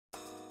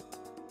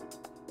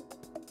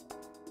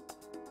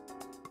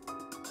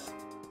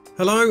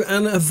Hello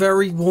and a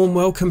very warm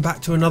welcome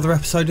back to another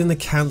episode in the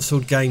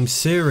cancelled games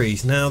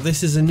series. Now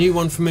this is a new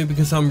one for me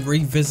because I'm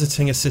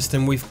revisiting a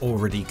system we've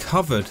already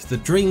covered, the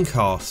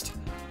Dreamcast.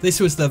 This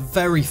was the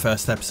very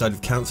first episode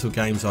of cancelled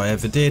games I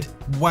ever did,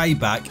 way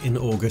back in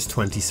August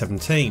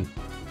 2017.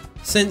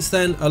 Since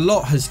then a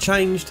lot has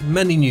changed,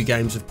 many new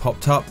games have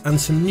popped up and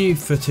some new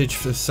footage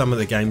for some of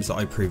the games that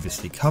I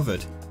previously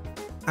covered.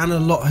 And a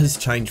lot has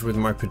changed with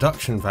my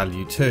production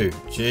value too,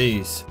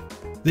 jeez.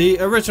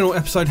 The original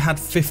episode had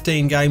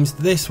 15 games,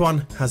 this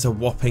one has a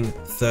whopping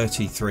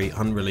 33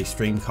 unreleased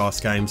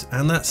Dreamcast games,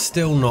 and that's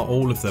still not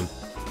all of them.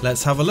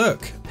 Let's have a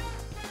look.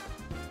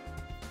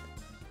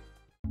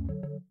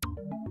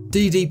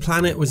 Dee Dee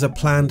Planet was a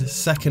planned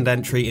second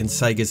entry in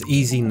Sega's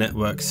Easy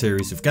Network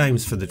series of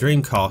games for the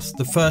Dreamcast,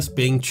 the first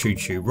being Choo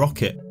Choo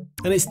Rocket,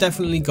 and it's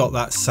definitely got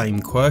that same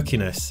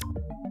quirkiness.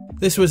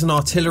 This was an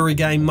artillery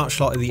game much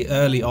like the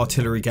early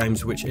artillery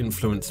games which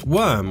influenced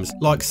Worms,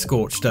 like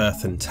Scorched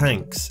Earth and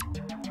Tanks.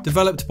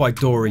 Developed by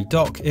Dory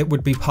Doc, it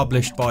would be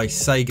published by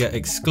Sega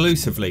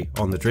exclusively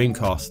on the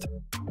Dreamcast.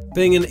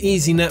 Being an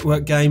Easy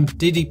Network game,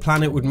 Dee Dee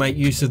Planet would make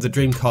use of the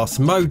Dreamcast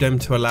modem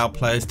to allow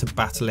players to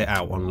battle it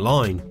out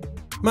online.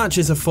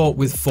 Matches are fought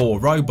with 4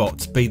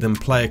 robots, be them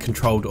player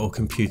controlled or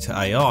computer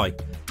AI.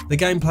 The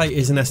gameplay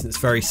is in essence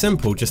very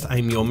simple, just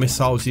aim your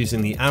missiles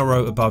using the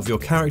arrow above your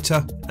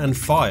character and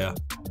fire.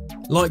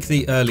 Like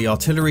the early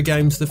artillery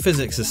games, the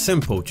physics are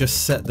simple,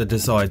 just set the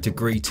desired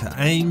degree to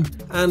aim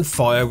and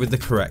fire with the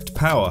correct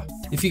power.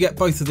 If you get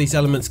both of these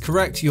elements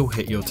correct, you'll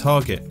hit your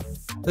target.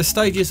 The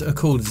stages are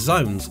called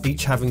zones,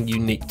 each having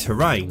unique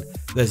terrain.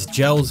 There's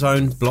gel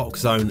zone, block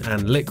zone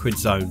and liquid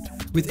zone,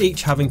 with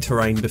each having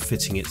terrain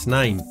befitting its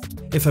name.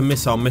 If a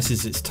missile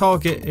misses its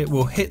target, it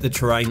will hit the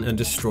terrain and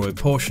destroy a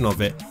portion of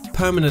it,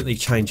 permanently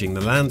changing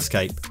the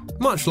landscape,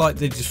 much like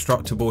the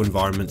destructible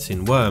environments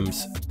in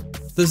Worms.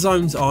 The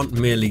zones aren't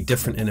merely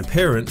different in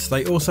appearance,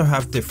 they also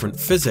have different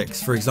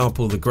physics. For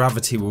example, the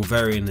gravity will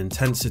vary in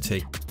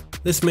intensity.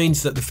 This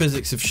means that the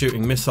physics of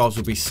shooting missiles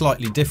will be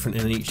slightly different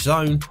in each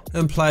zone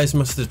and players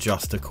must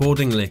adjust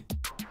accordingly.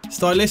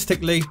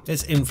 Stylistically,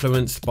 it's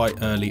influenced by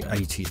early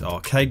 80s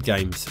arcade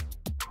games.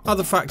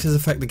 Other factors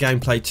affect the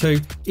gameplay too.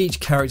 Each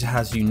character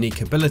has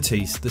unique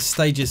abilities, the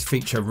stages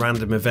feature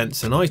random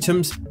events and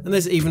items, and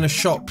there's even a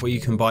shop where you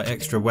can buy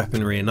extra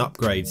weaponry and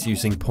upgrades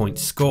using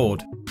points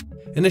scored.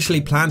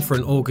 Initially planned for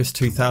an August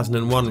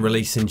 2001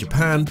 release in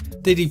Japan,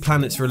 Dee Dee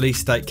Planet's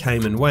release date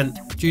came and went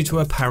due to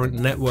apparent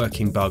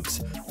networking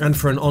bugs, and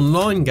for an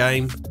online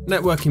game,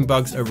 networking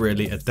bugs are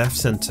really a death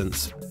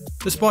sentence.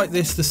 Despite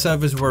this, the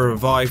servers were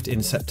revived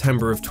in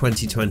September of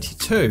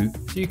 2022,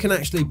 so you can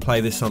actually play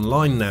this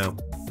online now.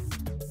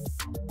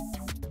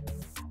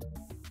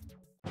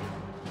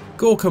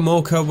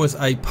 GorkaMorka was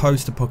a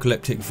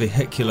post-apocalyptic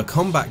vehicular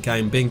combat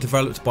game being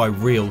developed by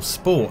Real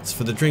Sports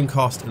for the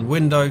Dreamcast and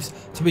Windows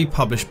to be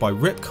published by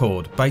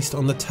Ripcord, based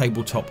on the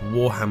tabletop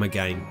Warhammer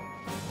game.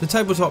 The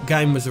tabletop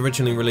game was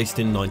originally released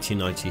in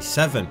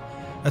 1997.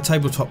 A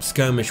tabletop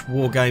skirmish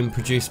war game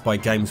produced by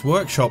Games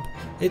Workshop,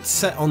 it's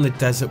set on the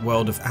desert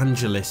world of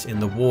Angelis in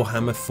the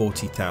Warhammer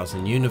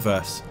 40,000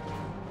 universe.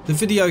 The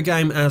video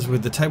game, as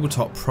with the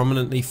tabletop,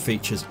 prominently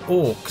features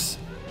orcs.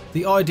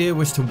 The idea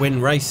was to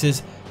win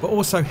races, but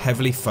also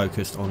heavily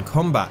focused on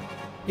combat.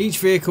 Each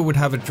vehicle would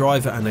have a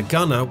driver and a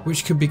gunner,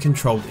 which could be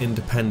controlled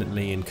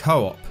independently in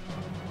co-op.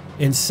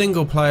 In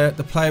single player,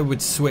 the player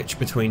would switch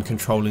between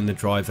controlling the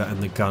driver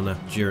and the gunner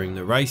during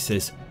the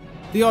races.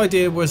 The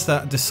idea was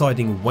that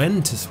deciding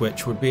when to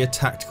switch would be a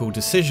tactical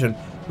decision,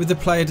 with the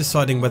player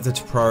deciding whether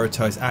to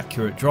prioritise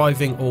accurate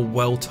driving or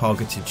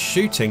well-targeted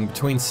shooting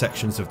between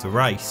sections of the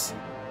race.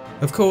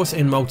 Of course,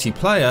 in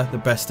multiplayer, the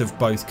best of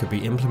both could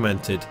be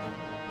implemented.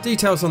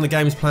 Details on the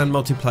game's planned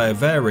multiplayer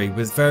vary,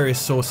 with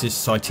various sources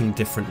citing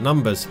different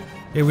numbers.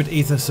 It would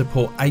either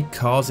support 8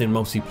 cars in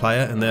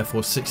multiplayer and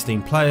therefore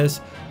 16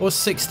 players, or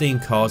 16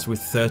 cars with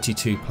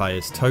 32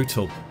 players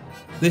total.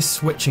 This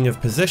switching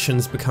of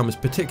positions becomes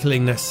particularly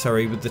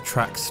necessary with the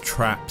track's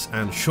traps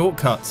and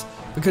shortcuts,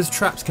 because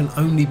traps can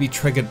only be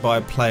triggered by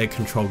a player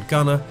controlled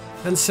gunner,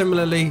 and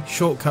similarly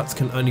shortcuts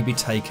can only be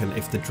taken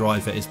if the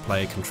driver is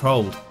player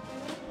controlled.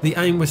 The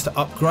aim was to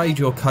upgrade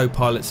your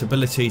co-pilot's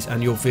abilities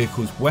and your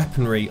vehicle's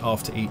weaponry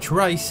after each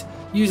race,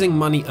 using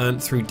money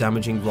earned through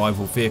damaging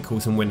rival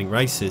vehicles and winning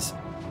races.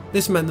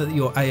 This meant that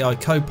your AI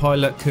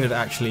co-pilot could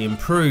actually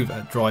improve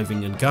at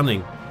driving and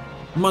gunning.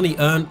 Money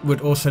earned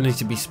would also need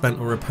to be spent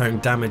on repairing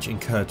damage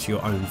incurred to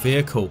your own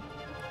vehicle.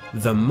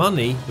 The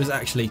money was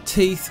actually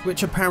teeth,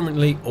 which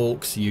apparently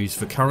orcs use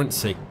for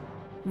currency.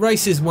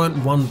 Races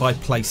weren't won by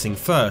placing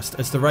first,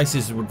 as the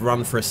races would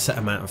run for a set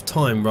amount of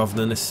time rather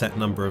than a set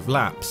number of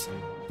laps.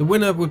 The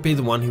winner would be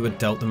the one who had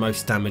dealt the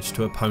most damage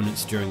to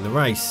opponents during the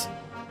race.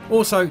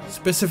 Also,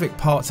 specific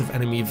parts of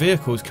enemy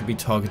vehicles could be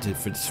targeted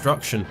for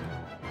destruction.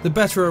 The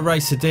better a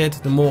racer did,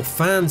 the more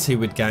fans he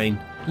would gain,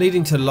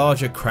 leading to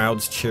larger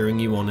crowds cheering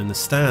you on in the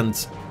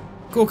stands.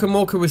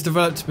 GorkaMorka was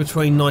developed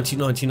between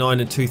 1999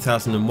 and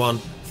 2001,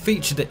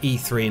 featured at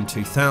E3 in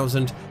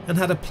 2000 and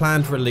had a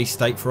planned release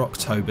date for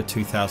October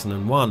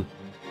 2001.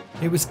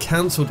 It was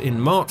cancelled in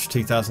March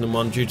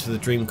 2001 due to the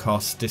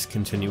Dreamcast's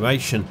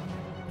discontinuation.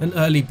 An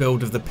early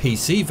build of the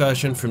PC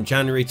version from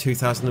January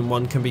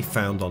 2001 can be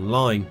found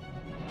online.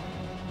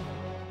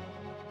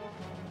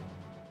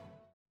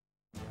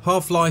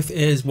 Half-Life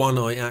is one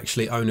I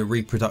actually own a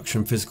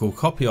reproduction physical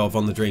copy of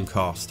on the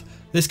Dreamcast.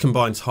 This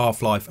combines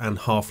Half-Life and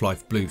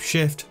Half-Life Blue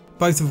Shift,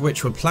 both of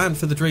which were planned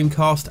for the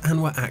Dreamcast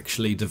and were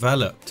actually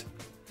developed.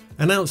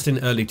 Announced in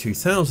early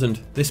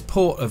 2000, this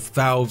port of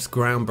Valve's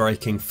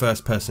groundbreaking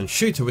first-person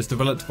shooter was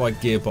developed by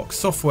Gearbox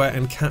Software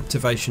and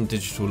Captivation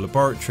Digital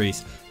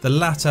Laboratories, the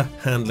latter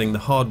handling the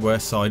hardware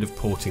side of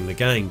porting the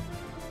game.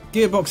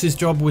 Gearbox's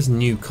job was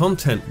new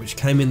content, which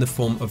came in the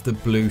form of the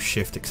Blue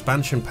Shift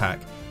expansion pack,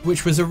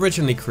 which was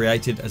originally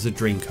created as a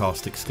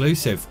Dreamcast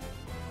exclusive.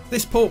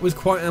 This port was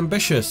quite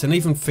ambitious and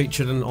even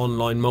featured an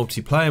online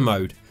multiplayer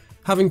mode.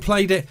 Having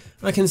played it,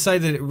 I can say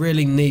that it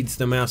really needs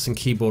the mouse and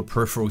keyboard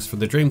peripherals for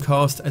the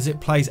Dreamcast, as it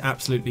plays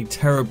absolutely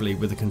terribly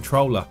with a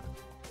controller.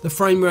 The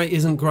frame rate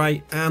isn't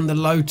great, and the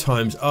load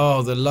times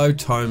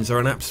are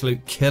an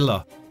absolute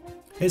killer.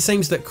 It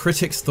seems that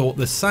critics thought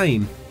the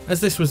same,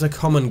 as this was a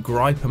common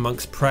gripe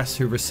amongst press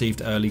who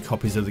received early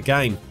copies of the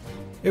game.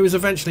 It was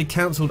eventually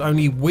cancelled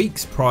only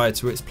weeks prior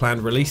to its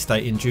planned release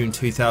date in June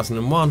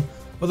 2001,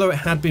 although it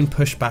had been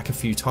pushed back a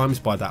few times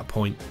by that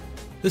point.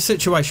 The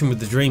situation with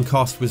the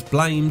Dreamcast was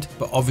blamed,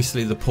 but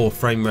obviously the poor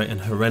frame rate and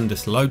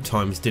horrendous load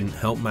times didn't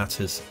help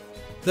matters.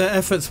 Their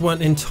efforts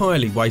weren't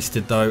entirely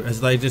wasted though,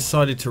 as they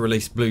decided to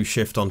release Blue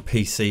Shift on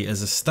PC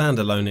as a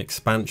standalone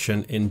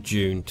expansion in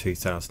June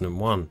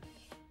 2001.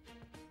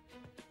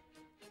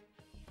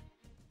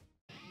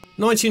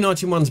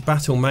 1991's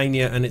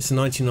Battlemania and its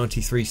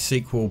 1993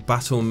 sequel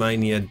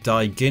Battlemania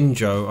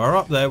Daiginjo are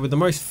up there with the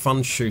most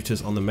fun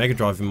shooters on the Mega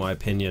Drive in my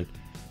opinion.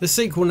 The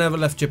sequel never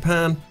left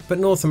Japan, but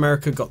North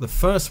America got the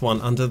first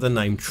one under the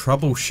name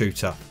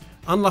Troubleshooter.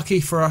 Unlucky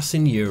for us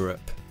in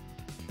Europe.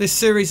 This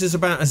series is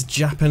about as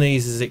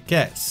Japanese as it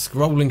gets,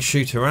 scrolling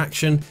shooter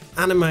action,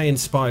 anime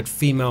inspired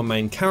female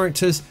main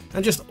characters,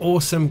 and just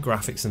awesome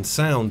graphics and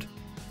sound.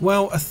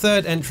 Well, a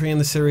third entry in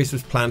the series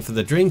was planned for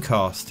the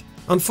Dreamcast.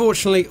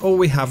 Unfortunately, all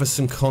we have are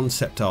some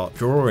concept art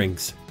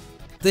drawings.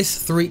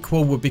 This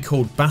threequel would be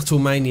called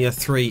Battlemania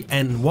 3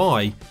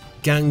 NY,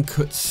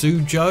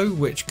 Gankutsujo,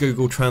 which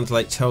Google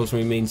Translate tells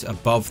me means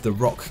above the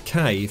rock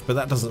cave, but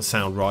that doesn't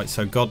sound right,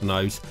 so God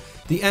knows.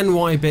 The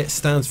NY bit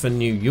stands for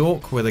New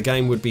York, where the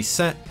game would be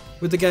set,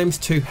 with the game's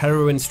two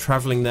heroines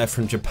travelling there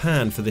from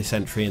Japan for this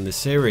entry in the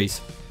series.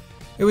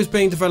 It was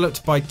being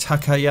developed by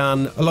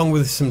Takayan along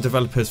with some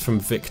developers from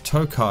Vic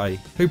Tokai,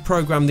 who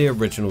programmed the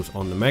originals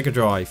on the Mega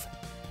Drive.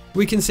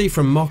 We can see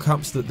from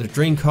mock-ups that the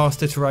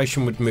Dreamcast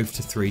iteration would move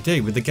to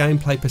 3D, with the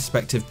gameplay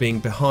perspective being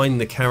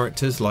behind the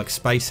characters like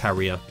Space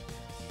Harrier.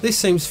 This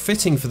seems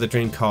fitting for the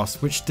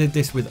Dreamcast, which did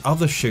this with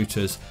other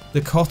shooters, the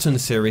Cotton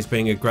series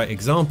being a great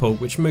example,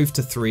 which moved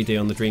to 3D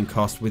on the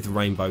Dreamcast with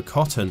Rainbow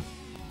Cotton.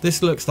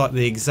 This looks like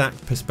the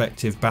exact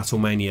perspective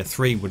Battlemania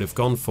 3 would have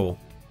gone for.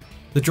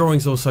 The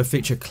drawings also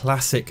feature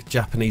classic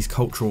Japanese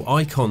cultural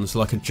icons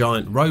like a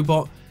giant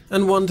robot,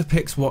 and one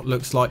depicts what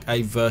looks like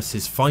a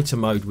versus fighter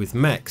mode with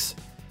mechs.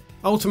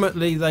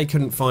 Ultimately, they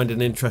couldn't find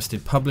an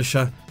interested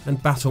publisher,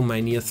 and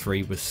Battlemania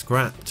 3 was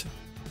scrapped.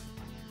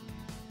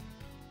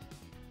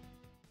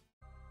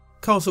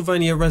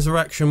 Castlevania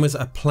Resurrection was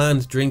a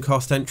planned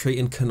Dreamcast entry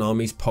in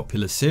Konami's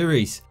popular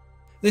series.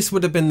 This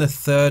would have been the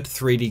third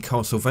 3D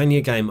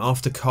Castlevania game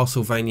after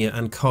Castlevania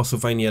and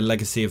Castlevania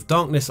Legacy of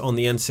Darkness on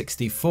the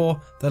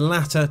N64, the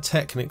latter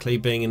technically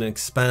being an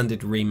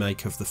expanded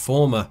remake of the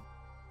former.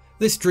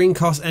 This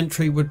Dreamcast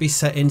entry would be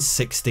set in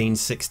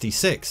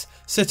 1666,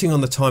 sitting on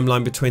the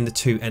timeline between the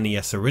two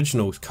NES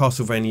originals,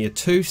 Castlevania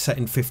 2 set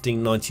in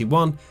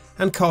 1591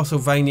 and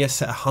Castlevania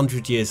set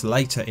 100 years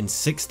later in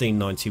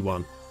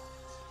 1691.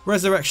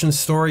 Resurrection's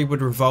story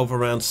would revolve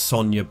around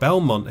Sonia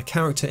Belmont, a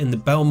character in the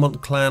Belmont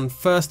clan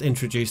first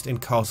introduced in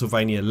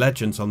Castlevania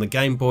Legends on the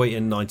Game Boy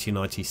in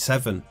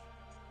 1997.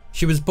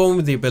 She was born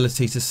with the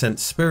ability to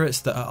sense spirits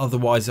that are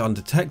otherwise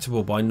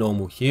undetectable by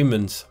normal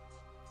humans.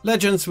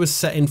 Legends was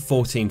set in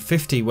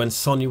 1450 when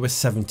Sonia was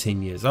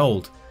 17 years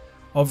old.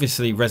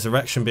 Obviously,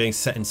 Resurrection being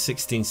set in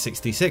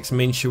 1666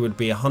 means she would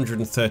be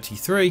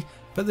 133,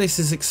 but this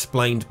is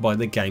explained by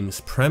the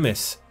game's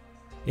premise.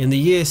 In the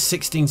year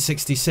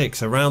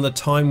 1666, around the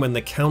time when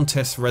the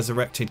Countess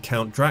resurrected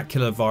Count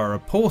Dracula via a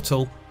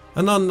portal,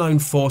 an unknown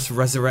force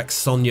resurrects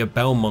Sonia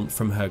Belmont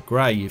from her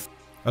grave.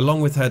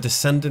 Along with her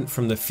descendant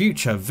from the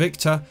future,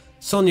 Victor,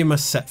 Sonia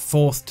must set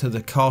forth to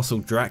the Castle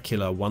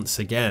Dracula once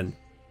again.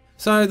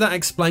 So that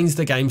explains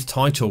the game's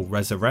title,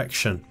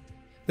 Resurrection.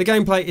 The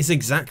gameplay is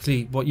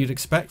exactly what you'd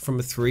expect from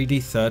a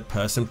 3D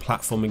third-person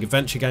platforming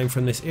adventure game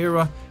from this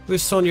era, with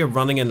Sonia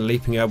running and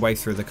leaping her way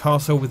through the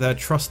castle with her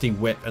trusty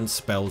whip and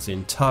spells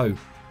in tow.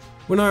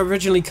 When I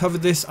originally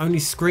covered this, only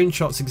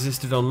screenshots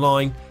existed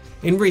online.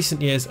 In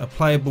recent years, a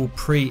playable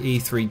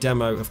pre-E3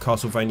 demo of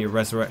Castlevania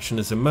Resurrection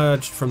has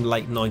emerged from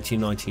late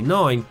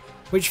 1999,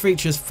 which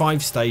features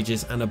 5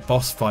 stages and a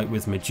boss fight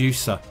with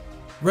Medusa.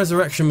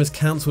 Resurrection was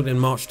cancelled in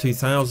March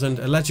 2000,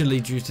 allegedly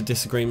due to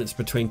disagreements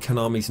between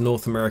Konami's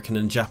North American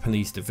and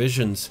Japanese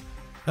divisions.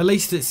 At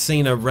least it's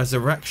seen a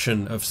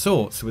resurrection of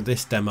sorts with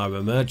this demo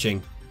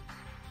emerging.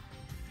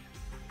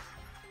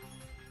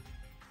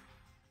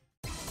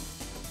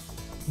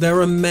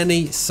 There are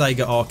many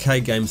Sega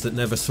arcade games that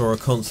never saw a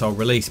console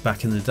release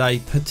back in the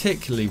day,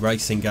 particularly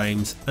racing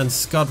games, and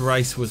Scud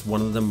Race was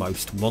one of the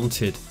most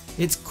wanted.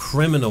 It's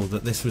criminal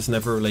that this was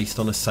never released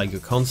on a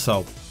Sega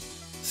console.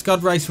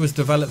 Scud Race was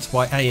developed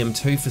by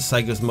AM2 for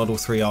Sega's Model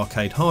 3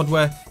 arcade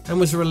hardware and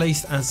was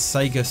released as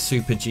Sega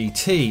Super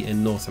GT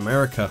in North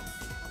America.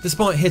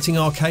 Despite hitting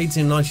arcades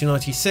in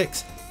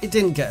 1996, it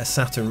didn't get a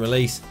Saturn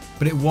release,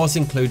 but it was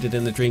included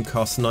in the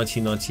Dreamcast's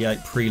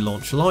 1998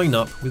 pre-launch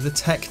lineup with a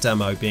tech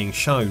demo being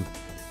shown.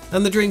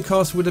 And the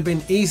Dreamcast would have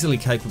been easily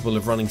capable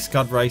of running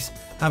Scud Race,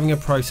 having a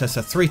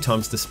processor 3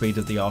 times the speed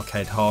of the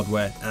arcade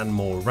hardware and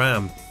more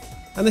RAM.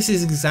 And this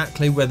is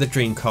exactly where the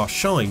Dreamcast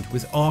shined,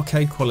 with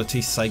arcade quality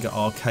Sega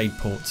arcade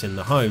ports in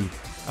the home.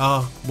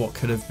 Ah, what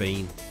could have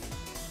been.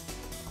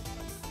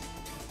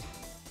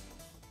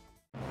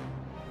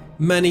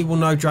 Many will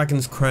know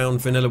Dragon's Crown,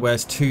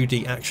 Vanillaware's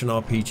 2D action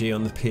RPG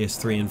on the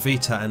PS3 and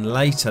Vita and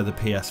later the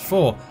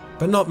PS4,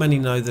 but not many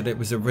know that it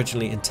was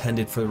originally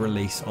intended for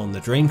release on the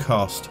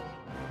Dreamcast.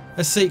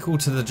 A sequel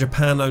to the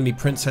Japan-only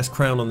Princess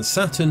Crown on the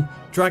Saturn,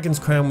 Dragon's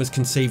Crown was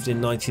conceived in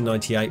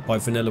 1998 by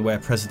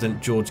Vanillaware president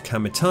George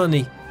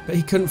Kamitani, but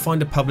he couldn't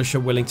find a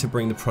publisher willing to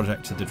bring the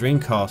project to the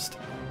Dreamcast.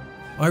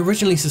 I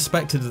originally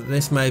suspected that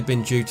this may have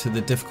been due to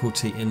the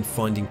difficulty in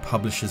finding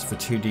publishers for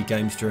 2D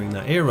games during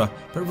that era,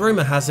 but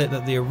rumour has it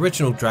that the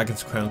original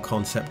Dragon's Crown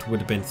concept would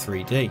have been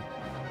 3D.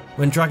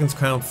 When Dragon's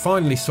Crown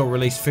finally saw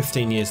release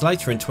 15 years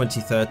later in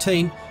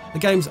 2013, the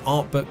game's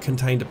art book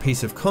contained a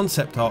piece of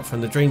concept art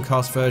from the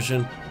Dreamcast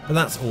version, but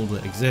that's all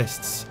that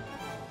exists.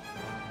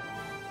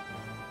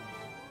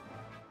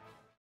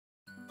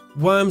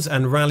 Worms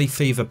and Rally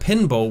Fever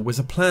Pinball was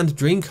a planned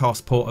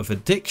Dreamcast port of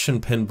Addiction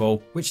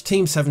Pinball, which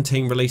Team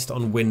 17 released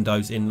on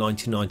Windows in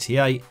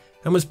 1998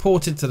 and was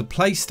ported to the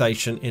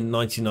PlayStation in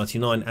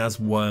 1999 as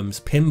Worms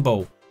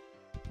Pinball.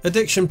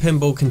 Addiction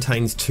Pinball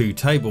contains 2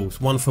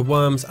 tables, one for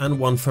Worms and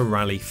one for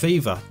Rally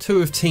Fever,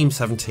 2 of Team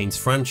 17's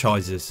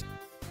franchises.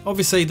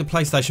 Obviously, the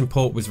PlayStation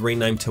port was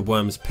renamed to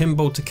Worms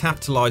Pinball to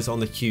capitalise on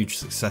the huge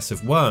success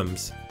of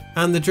Worms,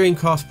 and the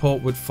Dreamcast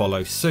port would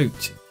follow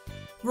suit.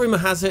 Rumour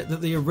has it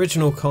that the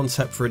original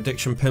concept for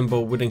Addiction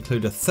Pinball would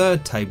include a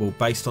 3rd table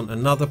based on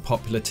another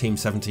popular Team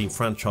 17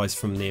 franchise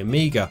from the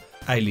Amiga,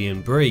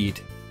 Alien Breed.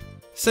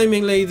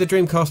 Seemingly, the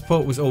Dreamcast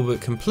port was all but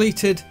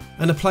completed,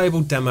 and a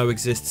playable demo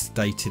exists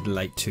dated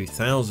late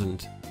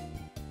 2000.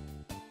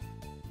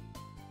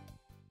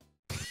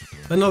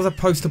 Another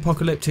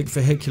post-apocalyptic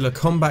vehicular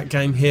combat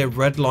game here,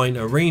 Redline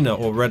Arena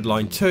or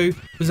Redline 2,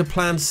 was a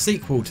planned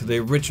sequel to the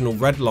original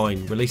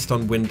Redline released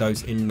on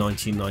Windows in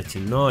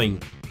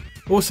 1999,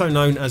 also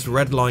known as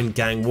Redline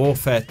Gang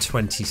Warfare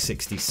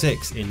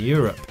 2066 in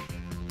Europe.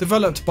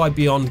 Developed by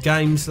Beyond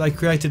Games, they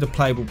created a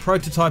playable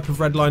prototype of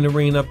Redline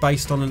Arena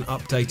based on an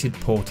updated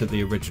port of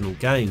the original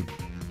game.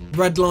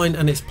 Redline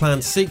and its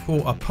planned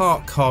sequel are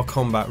part car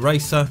combat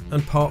racer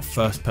and part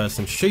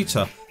first-person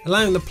shooter,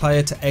 allowing the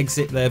player to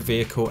exit their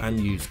vehicle and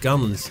use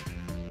guns.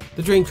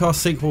 The Dreamcast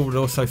sequel would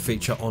also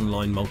feature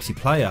online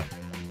multiplayer.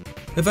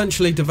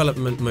 Eventually,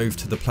 development moved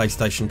to the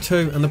PlayStation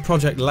 2 and the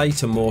project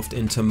later morphed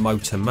into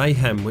Motor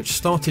Mayhem, which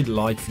started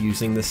life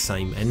using the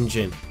same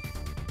engine.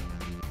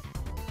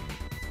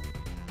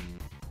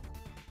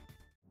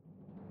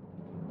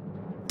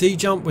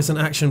 D-Jump was an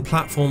action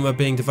platformer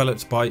being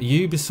developed by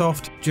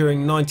Ubisoft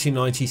during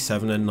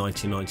 1997 and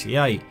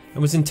 1998 and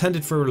was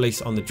intended for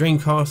release on the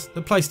Dreamcast,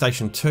 the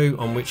PlayStation 2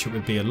 on which it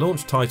would be a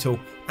launch title,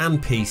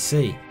 and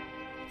PC.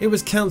 It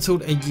was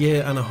cancelled a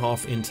year and a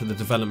half into the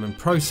development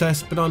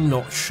process, but I'm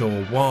not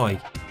sure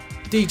why.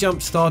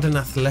 D-Jump starred an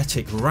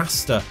athletic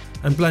raster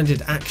and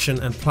blended action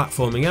and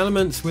platforming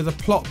elements with a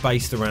plot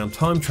based around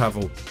time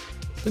travel.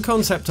 The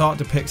concept art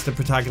depicts the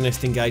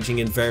protagonist engaging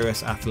in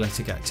various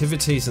athletic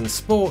activities and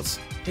sports,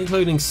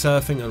 including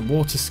surfing and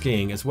water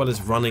skiing, as well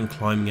as running,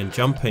 climbing and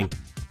jumping.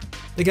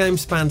 The game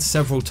spans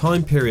several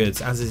time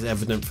periods, as is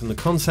evident from the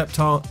concept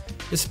art,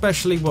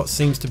 especially what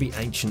seems to be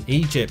ancient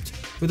Egypt,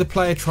 with the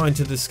player trying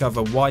to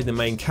discover why the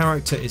main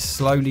character is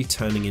slowly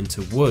turning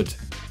into wood.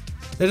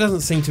 There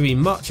doesn't seem to be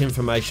much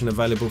information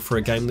available for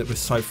a game that was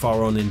so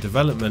far on in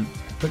development,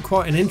 but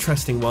quite an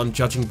interesting one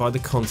judging by the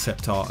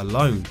concept art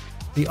alone.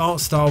 The art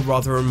style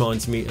rather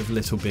reminds me of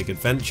Little Big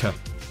Adventure.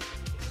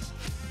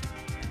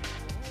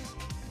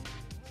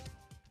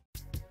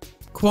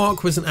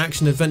 Quark was an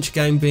action-adventure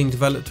game being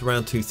developed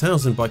around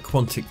 2000 by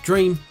Quantic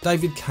Dream,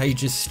 David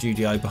Cage's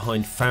studio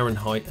behind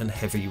Fahrenheit and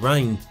Heavy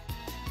Rain.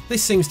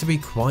 This seems to be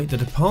quite the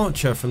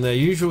departure from their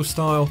usual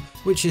style,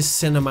 which is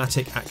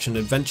cinematic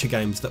action-adventure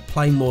games that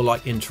play more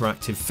like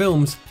interactive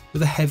films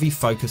with a heavy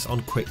focus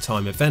on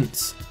quick-time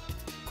events.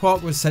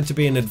 Quark was said to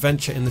be an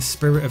adventure in the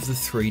spirit of the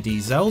 3D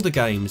Zelda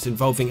games,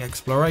 involving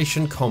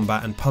exploration,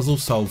 combat and puzzle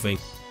solving.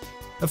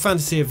 A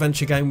fantasy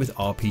adventure game with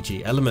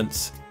RPG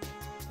elements.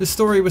 The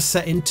story was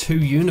set in 2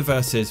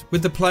 universes,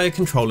 with the player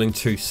controlling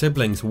 2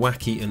 siblings,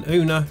 Wacky and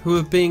Una, who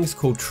are beings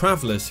called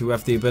travellers who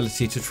have the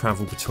ability to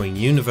travel between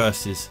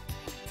universes.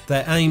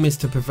 Their aim is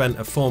to prevent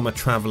a former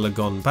traveller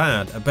gone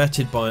bad,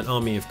 abetted by an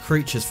army of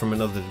creatures from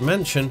another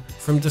dimension,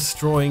 from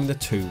destroying the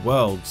 2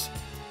 worlds.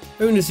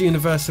 Una's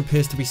universe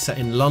appears to be set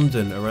in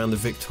London around the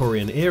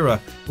Victorian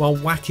era, while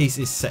Wacky's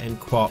is set in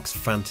Quark's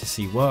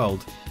fantasy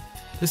world.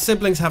 The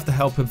siblings have the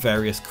help of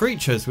various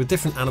creatures, with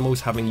different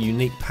animals having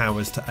unique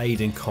powers to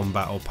aid in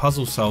combat or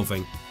puzzle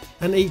solving,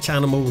 and each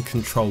animal will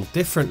control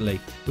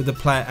differently, with the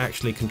player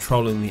actually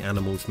controlling the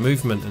animal's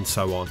movement and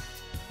so on.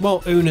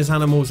 While Una's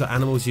animals are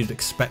animals you'd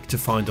expect to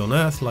find on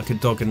Earth, like a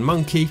dog and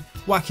monkey,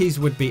 Wacky's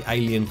would be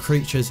alien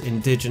creatures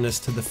indigenous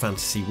to the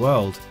fantasy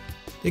world.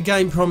 The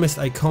game promised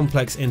a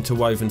complex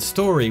interwoven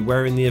story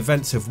wherein the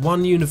events of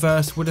one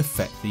universe would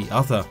affect the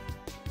other.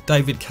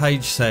 David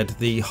Cage said,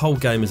 "The whole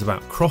game is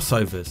about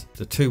crossovers,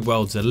 the 2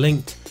 worlds are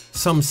linked,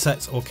 some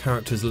sets or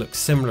characters look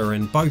similar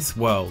in both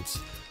worlds,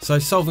 so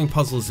solving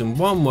puzzles in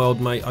one world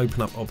may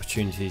open up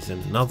opportunities in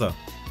another."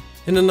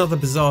 In another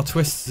bizarre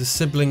twist, the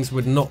siblings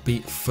would not be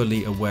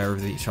fully aware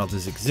of each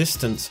other's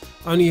existence,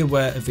 only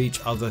aware of each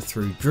other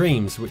through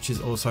dreams, which is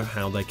also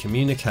how they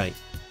communicate.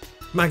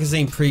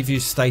 Magazine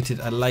previews stated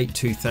a late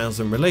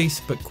 2000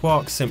 release, but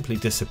Quark simply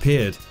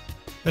disappeared.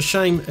 A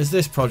shame, as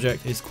this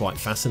project is quite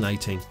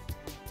fascinating.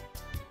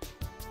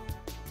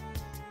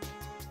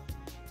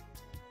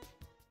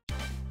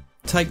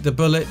 Take the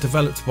Bullet,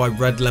 developed by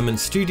Red Lemon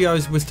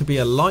Studios, was to be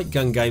a light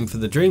gun game for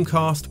the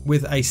Dreamcast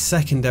with a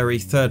secondary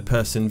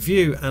third-person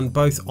view and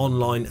both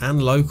online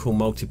and local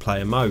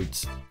multiplayer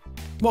modes.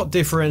 What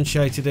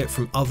differentiated it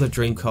from other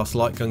Dreamcast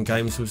light gun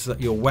games was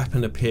that your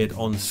weapon appeared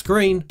on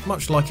screen,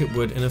 much like it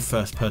would in a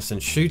first-person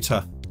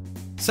shooter.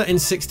 Set in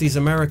 60s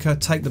America,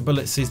 Take the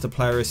Bullet sees the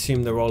player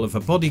assume the role of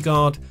a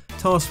bodyguard,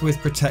 tasked with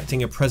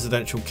protecting a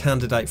presidential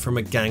candidate from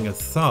a gang of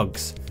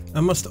thugs,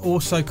 and must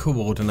also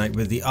coordinate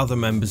with the other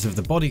members of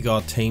the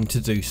bodyguard team to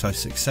do so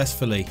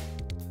successfully.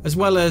 As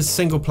well as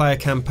single player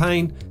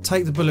campaign,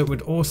 Take the Bullet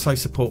would also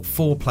support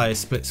 4-player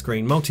split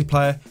screen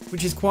multiplayer,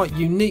 which is quite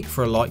unique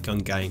for a light gun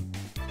game.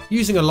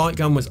 Using a light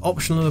gun was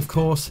optional of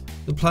course,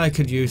 the player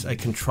could use a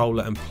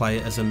controller and play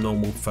it as a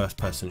normal first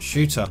person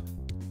shooter.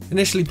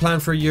 Initially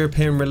planned for a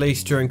European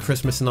release during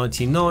Christmas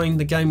 '99,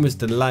 the game was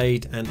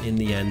delayed and in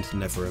the end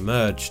never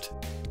emerged.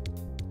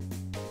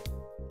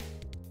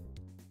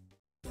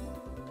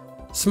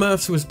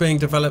 Smurfs was being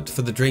developed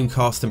for the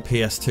Dreamcast and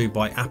PS2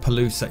 by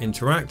Appaloosa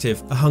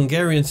Interactive, a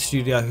Hungarian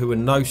studio who are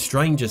no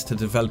strangers to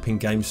developing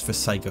games for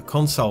Sega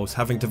consoles,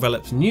 having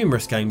developed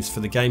numerous games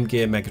for the Game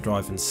Gear, Mega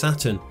Drive and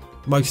Saturn,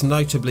 most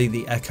notably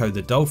the Ecco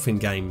the Dolphin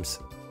games.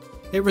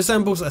 It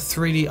resembles a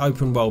 3D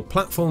open world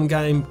platform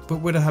game,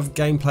 but would have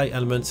gameplay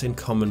elements in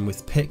common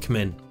with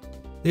Pikmin.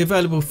 The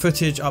available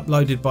footage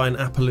uploaded by an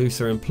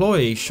Appaloosa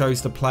employee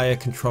shows the player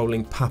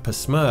controlling Papa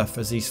Smurf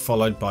as he's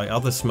followed by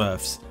other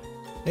Smurfs.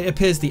 It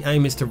appears the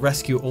aim is to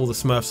rescue all the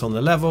Smurfs on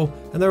the level,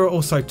 and there are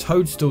also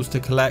toadstools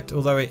to collect,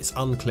 although it's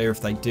unclear if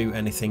they do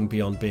anything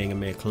beyond being a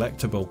mere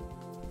collectible.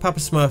 Papa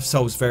Smurf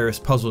solves various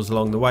puzzles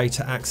along the way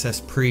to access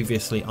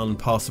previously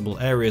unpassable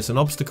areas and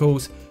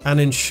obstacles, and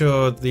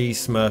ensure the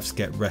Smurfs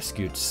get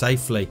rescued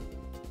safely.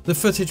 The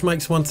footage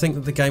makes one think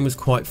that the game was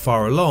quite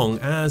far along,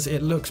 as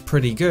it looks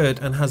pretty good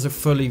and has a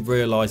fully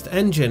realised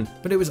engine,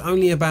 but it was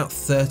only about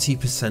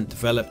 30%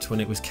 developed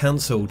when it was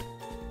cancelled.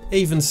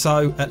 Even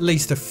so, at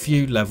least a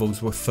few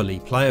levels were fully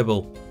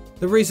playable.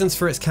 The reasons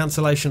for its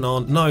cancellation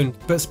aren't known,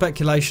 but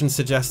speculation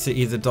suggests it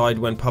either died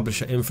when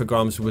publisher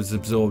Infogrames was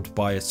absorbed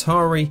by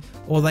Atari,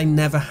 or they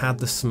never had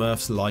the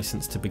Smurfs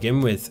license to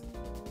begin with.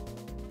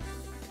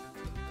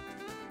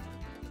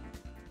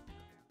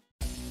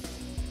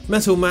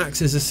 Metal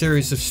Max is a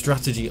series of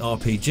strategy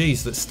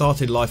RPGs that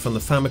started life on the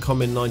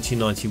Famicom in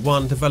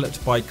 1991,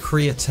 developed by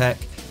Createch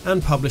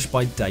and published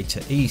by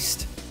Data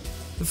East.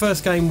 The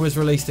first game was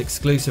released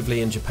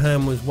exclusively in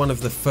Japan, was one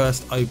of the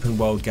first open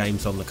world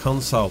games on the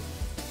console.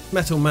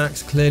 Metal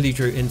Max clearly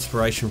drew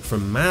inspiration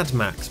from Mad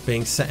Max,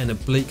 being set in a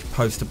bleak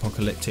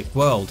post-apocalyptic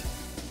world.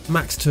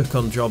 Max took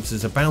on jobs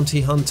as a bounty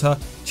hunter,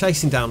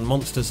 chasing down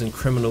monsters and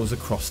criminals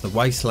across the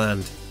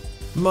wasteland.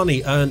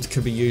 Money earned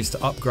could be used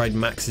to upgrade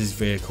Max's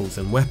vehicles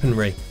and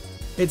weaponry.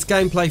 Its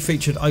gameplay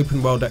featured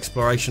open world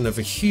exploration of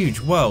a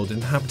huge world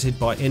inhabited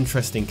by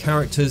interesting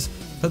characters,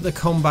 but the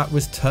combat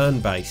was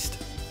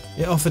turn-based.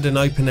 It offered an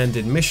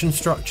open-ended mission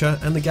structure,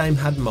 and the game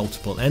had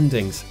multiple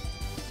endings.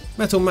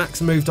 Metal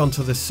Max moved on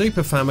to the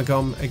Super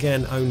Famicom,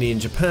 again only in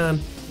Japan.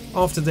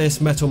 After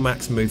this, Metal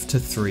Max moved to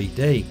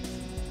 3D.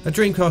 A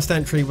Dreamcast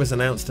entry was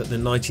announced at the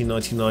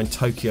 1999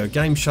 Tokyo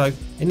Game Show,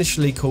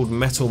 initially called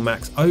Metal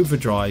Max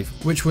Overdrive,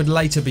 which would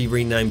later be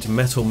renamed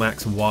Metal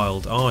Max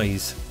Wild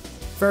Eyes.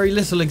 Very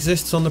little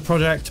exists on the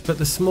project, but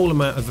the small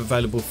amount of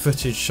available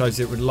footage shows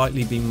it would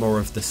likely be more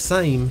of the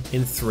same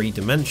in 3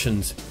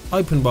 dimensions,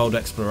 open world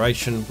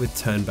exploration with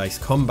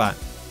turn-based combat.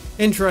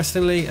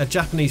 Interestingly, a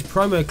Japanese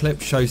promo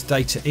clip shows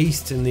Data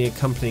East in the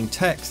accompanying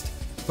text,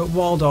 but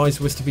Wild Eyes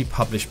was to be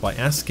published by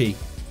ASCII.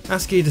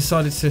 ASCII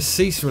decided to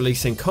cease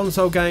releasing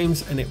console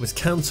games and it was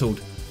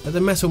cancelled, that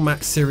the Metal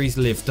Max series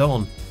lived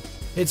on.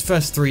 Its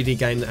first 3D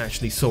game that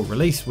actually saw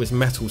release was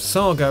Metal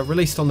Saga,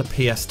 released on the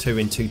PS2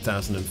 in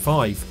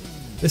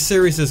 2005. The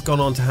series has gone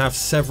on to have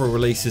several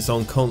releases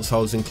on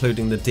consoles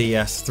including the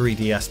DS,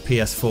 3DS,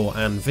 PS4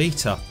 and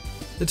Vita.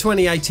 The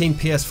 2018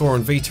 PS4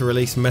 and Vita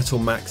release Metal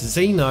Max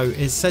Xeno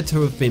is said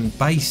to have been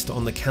based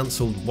on the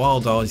cancelled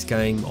Wild Eyes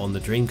game on the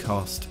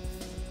Dreamcast.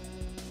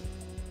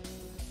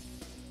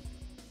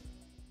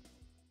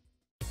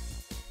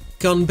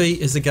 GunBeat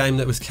is a game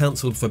that was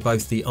cancelled for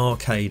both the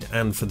arcade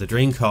and for the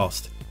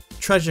Dreamcast.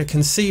 Treasure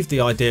conceived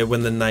the idea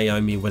when the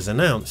Naomi was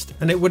announced,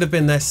 and it would have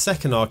been their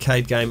second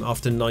arcade game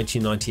after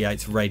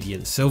 1998's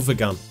Radiant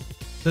Silvergun.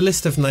 The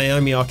list of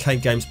Naomi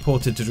arcade games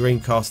ported to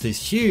Dreamcast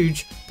is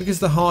huge because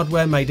the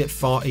hardware made it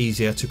far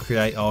easier to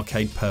create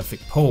arcade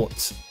perfect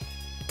ports.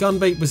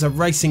 GunBeat was a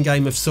racing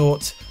game of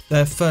sorts.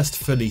 Their first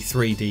fully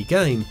 3D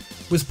game,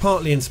 was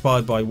partly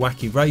inspired by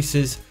wacky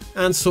races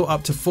and saw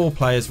up to 4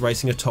 players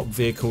racing atop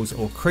vehicles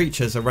or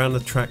creatures around a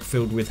track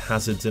filled with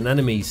hazards and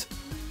enemies.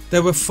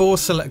 There were 4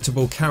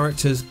 selectable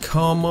characters: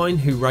 Carmine,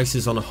 who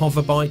races on a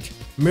hoverbike,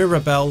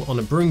 Mirabelle on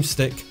a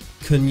broomstick,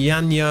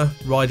 Kunyanya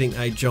riding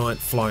a giant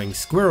flying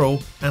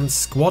squirrel, and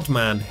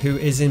Squadman, who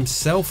is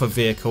himself a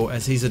vehicle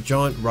as he's a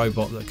giant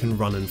robot that can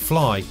run and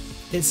fly.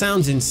 It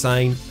sounds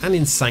insane and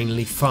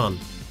insanely fun.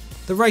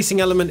 The racing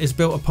element is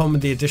built upon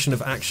with the addition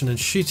of action and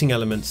shooting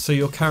elements, so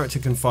your character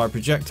can fire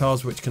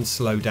projectiles which can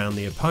slow down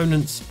the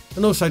opponents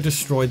and also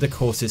destroy the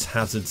course's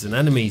hazards and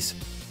enemies.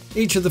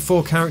 Each of the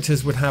 4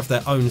 characters would have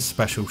their own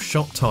special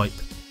shot type.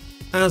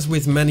 As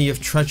with many of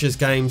Treasure's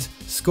games,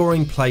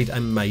 scoring played a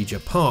major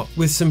part,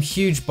 with some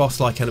huge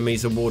boss-like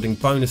enemies awarding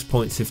bonus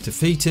points if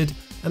defeated,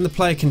 and the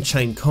player can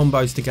chain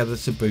combos together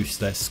to boost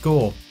their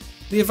score.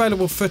 The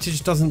available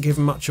footage doesn't give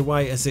much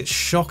away as it's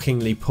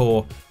shockingly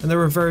poor, and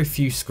there are very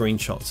few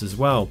screenshots as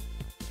well.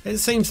 It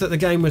seems that the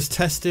game was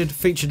tested,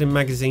 featured in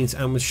magazines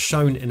and was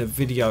shown in a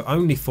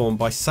video-only form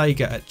by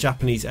Sega at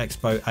Japanese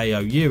Expo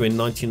AOU in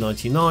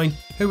 1999,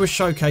 who were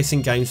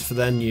showcasing games for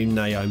their new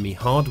Naomi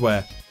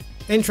hardware.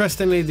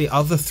 Interestingly, the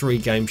other 3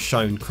 games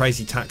shown,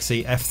 Crazy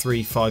Taxi,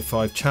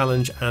 F355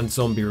 Challenge and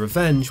Zombie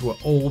Revenge, were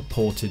all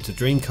ported to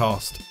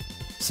Dreamcast.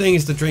 Seeing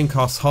as the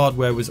Dreamcast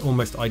hardware was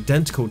almost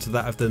identical to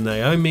that of the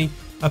Naomi,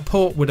 a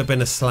port would have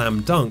been a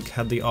slam dunk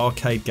had the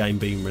arcade game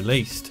been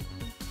released.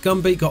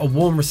 GunBeat got a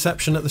warm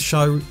reception at the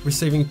show,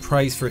 receiving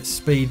praise for its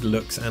speed,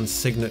 looks and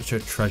signature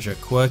Treasure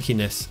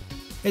quirkiness.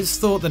 It's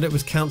thought that it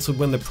was cancelled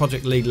when the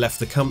project lead left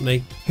the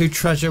company, who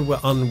Treasure were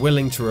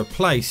unwilling to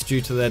replace due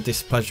to their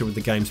displeasure with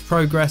the game's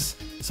progress,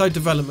 so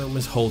development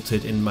was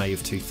halted in May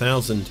of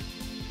 2000.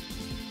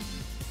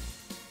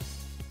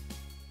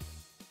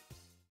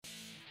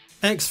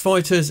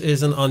 X-Fighters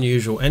is an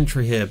unusual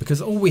entry here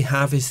because all we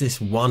have is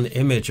this one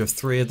image of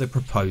 3 of the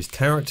proposed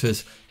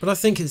characters, but I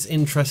think it's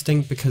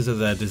interesting because of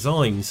their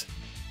designs.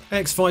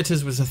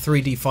 X-Fighters was a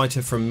 3D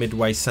fighter from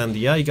Midway San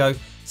Diego,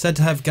 said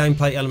to have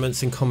gameplay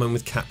elements in common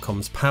with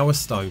Capcom's Power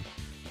Stone.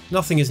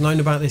 Nothing is known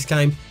about this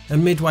game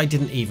and Midway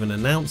didn't even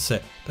announce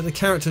it, but the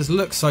characters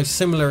look so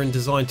similar in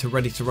design to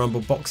Ready to Rumble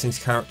Boxing's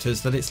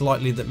characters that it's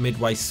likely that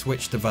Midway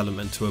switched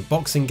development to a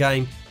boxing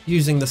game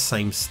using the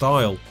same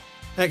style.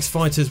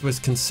 X-Fighters was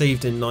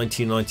conceived in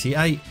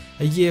 1998,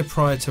 a year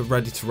prior to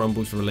Ready to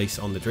Rumble's release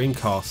on the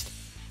Dreamcast.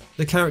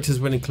 The characters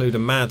would include a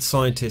mad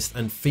scientist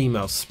and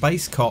female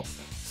space cop,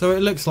 so it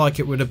looks like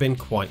it would have been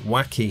quite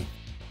wacky.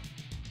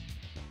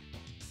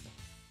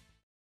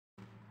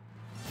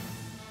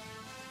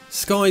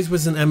 Skies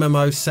was an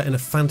MMO set in a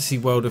fantasy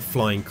world of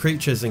flying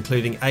creatures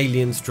including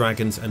aliens,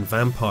 dragons and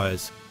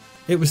vampires.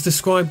 It was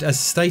described as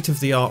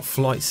state-of-the-art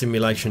flight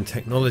simulation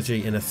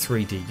technology in a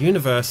 3D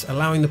universe,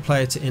 allowing the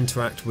player to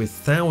interact with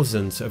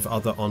thousands of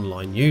other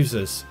online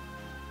users.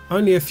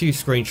 Only a few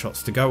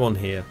screenshots to go on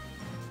here.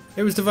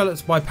 It was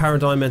developed by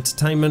Paradigm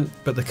Entertainment,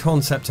 but the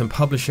concept and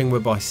publishing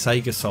were by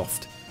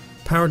Sega.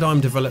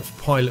 Paradigm developed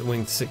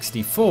Pilotwing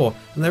 64,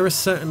 and there are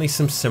certainly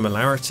some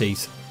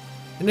similarities.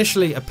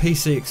 Initially a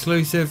PC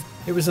exclusive,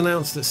 it was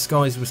announced that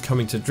Skies was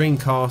coming to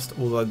Dreamcast,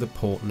 although the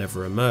port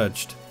never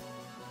emerged.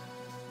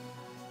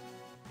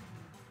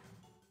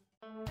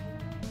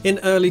 In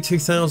early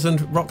 2000,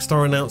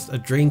 Rockstar announced a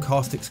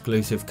Dreamcast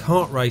exclusive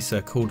kart racer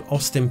called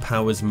Austin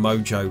Powers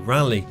Mojo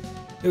Rally.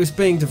 It was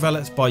being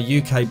developed by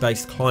UK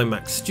based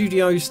Climax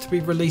Studios to be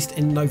released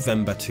in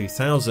November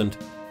 2000.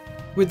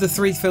 With the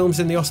 3 films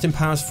in the Austin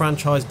Powers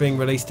franchise being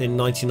released in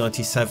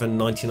 1997,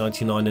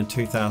 1999 and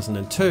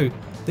 2002,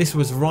 this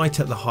was right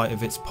at the height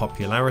of its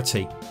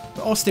popularity.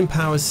 But Austin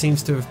Powers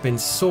seems to have been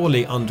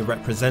sorely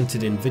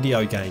underrepresented in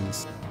video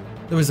games.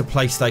 There was a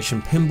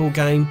PlayStation Pinball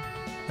game,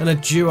 and a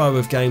duo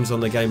of games on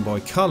the Game Boy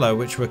Color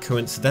which were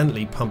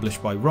coincidentally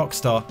published by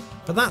Rockstar,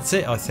 but that's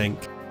it I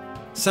think.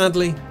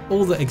 Sadly,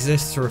 all that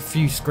exists are a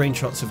few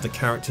screenshots of the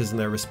characters and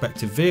their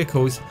respective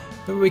vehicles,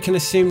 but we can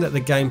assume that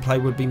the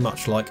gameplay would be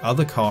much like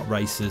other kart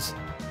races.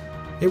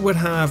 It would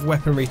have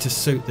weaponry to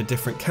suit the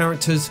different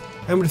characters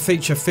and would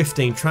feature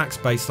 15 tracks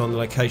based on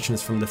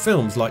locations from the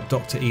films like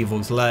Dr.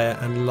 Evil's lair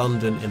and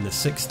London in the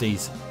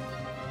 60s.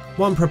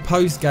 One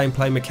proposed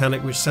gameplay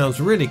mechanic which sounds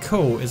really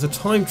cool is a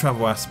time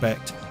travel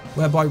aspect,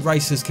 whereby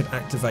racers could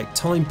activate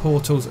time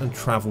portals and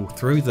travel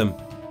through them.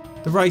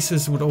 The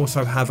racers would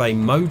also have a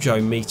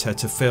Mojo meter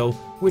to fill,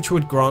 which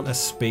would grant a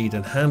speed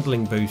and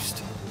handling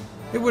boost.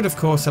 It would of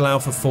course allow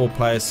for 4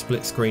 players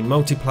split screen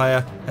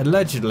multiplayer,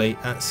 allegedly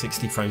at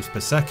 60 frames per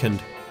second.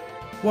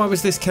 Why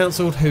was this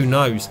cancelled? Who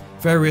knows?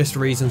 Various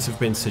reasons have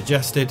been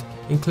suggested,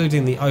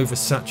 including the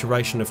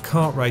oversaturation of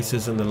kart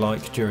races and the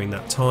like during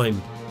that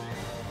time.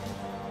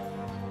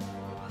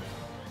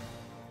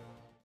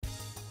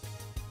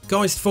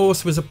 Geist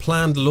Force was a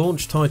planned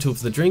launch title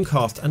for the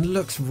Dreamcast and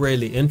looks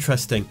really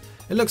interesting.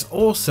 It looks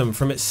awesome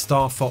from its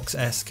Star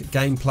Fox-esque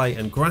gameplay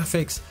and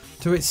graphics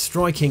to its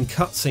striking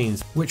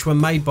cutscenes, which were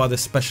made by the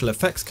special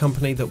effects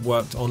company that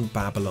worked on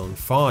Babylon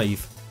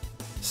 5.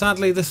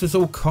 Sadly, this was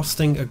all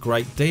costing a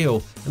great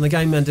deal, and the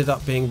game ended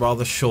up being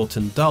rather short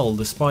and dull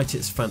despite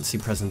its fancy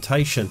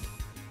presentation.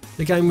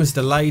 The game was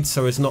delayed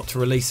so as not to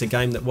release a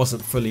game that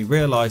wasn't fully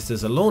realised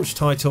as a launch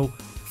title,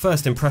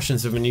 first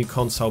impressions of a new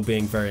console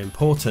being very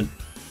important,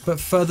 but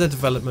further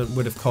development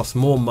would have cost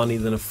more money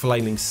than a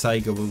flailing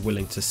Sega were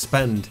willing to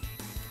spend.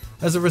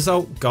 As a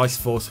result, Geist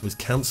Force was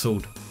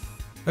cancelled.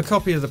 A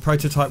copy of the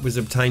prototype was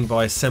obtained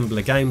by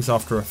Assembler Games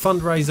after a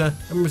fundraiser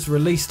and was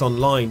released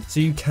online, so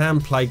you can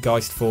play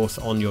Geist Force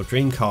on your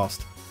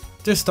Dreamcast.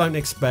 Just don't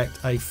expect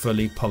a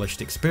fully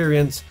polished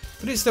experience,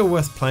 but it's still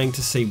worth playing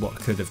to see what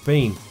could have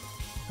been.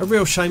 A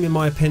real shame in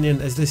my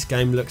opinion, as this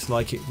game looks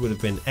like it would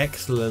have been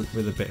excellent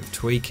with a bit of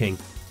tweaking.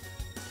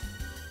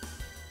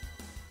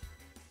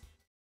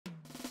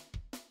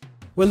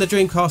 When the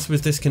Dreamcast was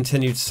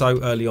discontinued so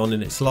early on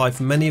in its life,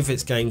 many of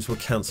its games were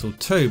cancelled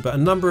too, but a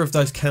number of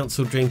those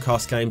cancelled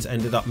Dreamcast games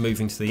ended up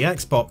moving to the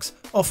Xbox,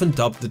 often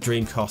dubbed the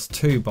Dreamcast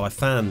 2 by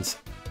fans.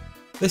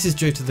 This is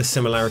due to the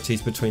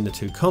similarities between the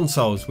two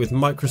consoles, with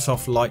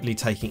Microsoft likely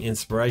taking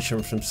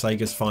inspiration from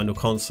Sega's final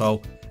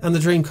console, and the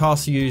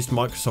Dreamcast used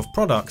Microsoft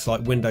products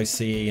like Windows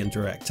CE and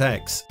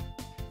DirectX.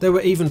 There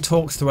were even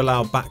talks to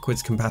allow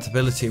backwards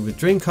compatibility with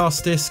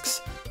Dreamcast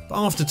discs,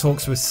 but after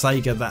talks with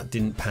Sega that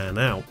didn't pan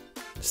out.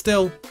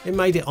 Still, it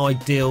made it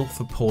ideal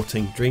for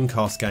porting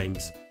Dreamcast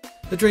games.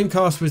 The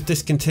Dreamcast was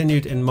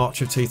discontinued in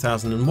March of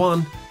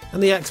 2001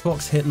 and the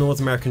Xbox hit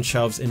North American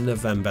shelves in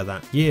November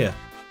that year.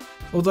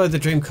 Although the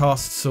Dreamcast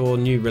saw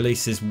new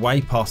releases way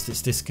past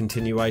its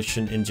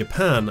discontinuation in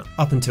Japan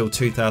up until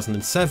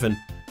 2007,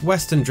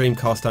 Western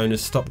Dreamcast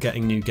owners stopped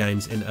getting new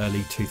games in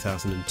early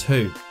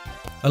 2002.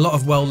 A lot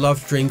of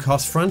well-loved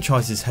Dreamcast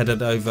franchises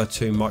headed over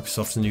to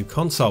Microsoft's new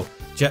console: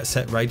 Jet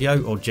Set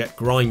Radio, or Jet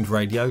Grind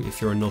Radio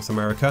if you're in North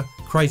America,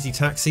 Crazy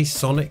Taxi,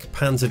 Sonic,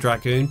 Panzer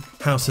Dragoon,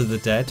 House of the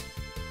Dead.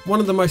 One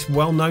of the most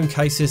well-known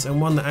cases, and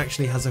one that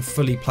actually has a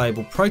fully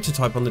playable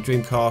prototype on the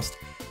Dreamcast,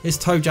 is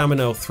Toejam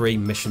Earl III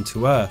Mission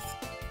to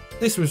Earth.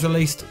 This was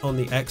released on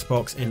the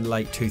Xbox in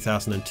late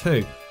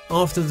 2002,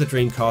 after the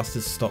Dreamcast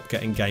had stopped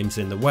getting games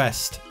in the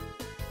West.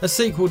 A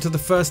sequel to the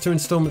first 2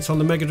 installments on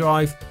the Mega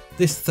Drive,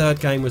 this third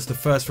game was the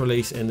first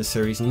release in the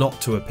series not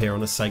to appear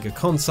on a Sega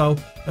console,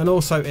 and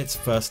also its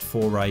first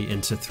foray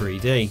into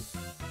 3D.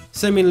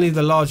 Seemingly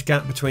the large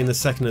gap between the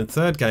second and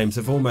third games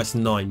of almost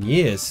 9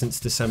 years since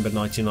December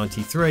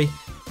 1993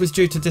 was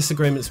due to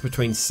disagreements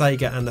between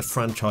Sega and the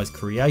franchise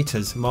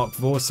creators Mark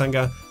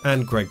Vorsanger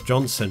and Greg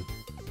Johnson.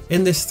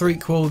 In this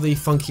threequel, the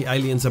funky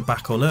aliens are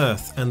back on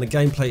Earth, and the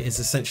gameplay is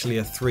essentially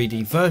a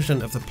 3D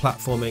version of the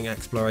platforming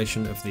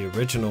exploration of the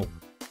original.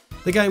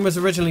 The game was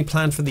originally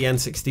planned for the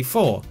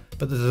N64,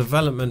 but the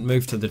development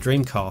moved to the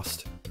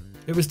Dreamcast.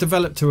 It was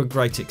developed to a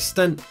great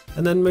extent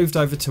and then moved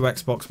over to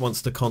Xbox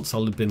once the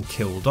console had been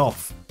killed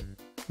off.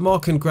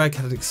 Mark and Greg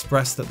had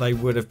expressed that they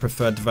would have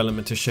preferred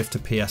development to shift to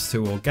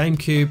PS2 or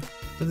GameCube,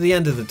 but at the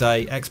end of the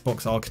day,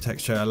 Xbox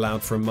architecture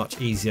allowed for a much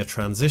easier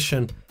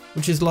transition,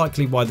 which is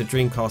likely why the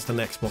Dreamcast and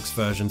Xbox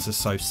versions are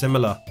so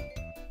similar.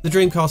 The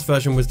Dreamcast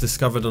version was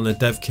discovered on a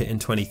dev kit in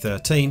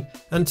 2013,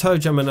 and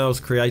Toejam Earl's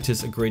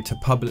creators agreed to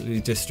publicly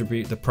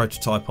distribute the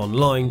prototype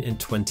online in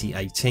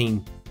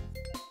 2018.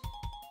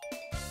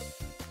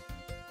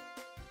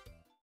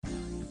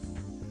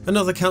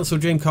 Another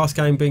cancelled Dreamcast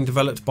game being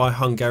developed by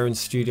Hungarian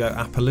studio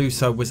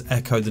Appaloosa was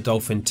Ecco the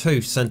Dolphin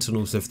 2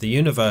 Sentinels of the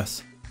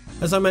Universe.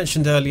 As I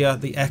mentioned earlier,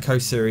 the Ecco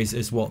series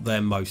is what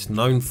they're most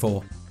known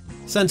for.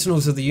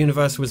 Sentinels of the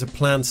Universe was a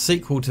planned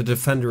sequel to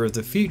Defender of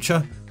the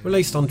Future,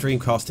 released on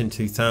Dreamcast in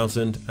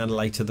 2000 and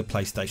later the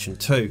PlayStation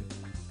 2.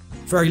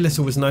 Very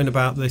little was known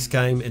about this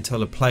game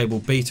until a playable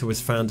beta was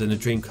found in a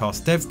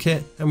Dreamcast dev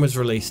kit and was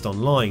released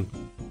online.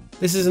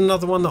 This is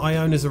another one that I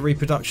own as a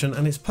reproduction,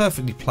 and it's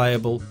perfectly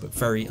playable but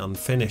very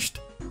unfinished.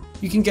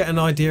 You can get an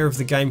idea of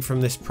the game from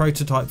this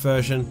prototype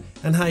version,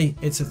 and hey,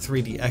 it's a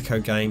 3D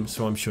Ecco game,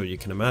 so I'm sure you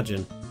can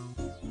imagine.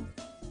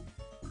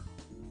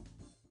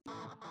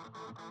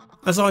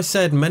 As I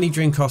said, many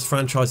Dreamcast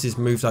franchises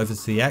moved over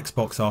to the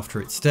Xbox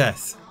after its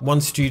death.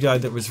 One studio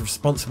that was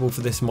responsible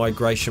for this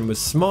migration was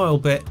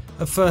Smilebit,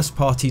 a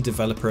first-party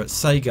developer at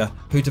Sega,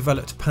 who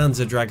developed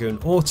Panzer Dragoon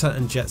Auto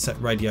and Jet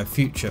Set Radio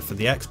Future for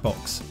the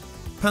Xbox.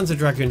 Panzer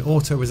Dragoon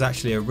Auto was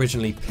actually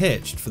originally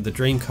pitched for the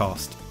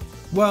Dreamcast.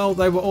 Well,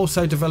 they were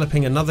also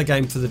developing another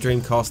game for the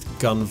Dreamcast,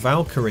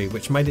 Gunvalkyrie,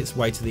 which made its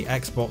way to the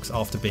Xbox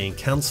after being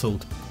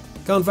cancelled.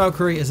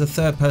 Gunvalkyrie is a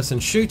third-person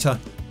shooter,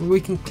 but we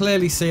can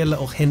clearly see a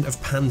little hint of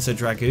Panzer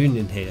Dragoon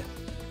in here.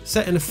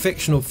 Set in a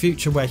fictional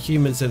future where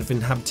humans have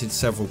inhabited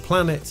several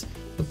planets,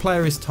 the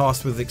player is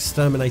tasked with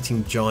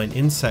exterminating giant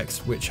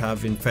insects which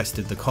have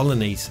infested the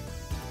colonies.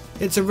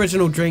 Its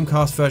original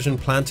Dreamcast version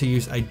planned to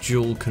use a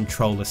dual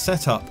controller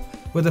setup,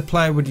 where the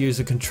player would use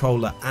a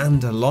controller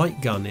and a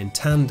light gun in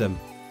tandem.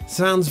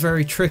 Sounds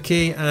very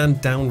tricky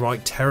and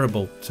downright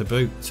terrible to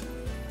boot.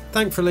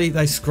 Thankfully,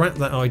 they scrapped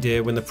that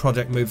idea when the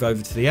project moved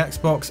over to the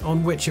Xbox,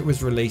 on which it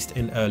was released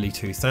in early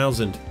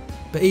 2000.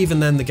 But even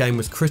then the game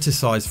was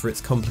criticised for its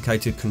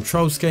complicated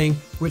control scheme,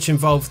 which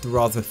involved the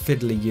rather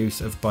fiddly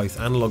use of both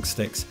analog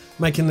sticks,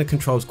 making the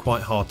controls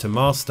quite hard to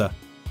master.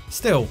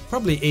 Still,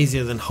 probably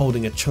easier than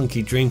holding a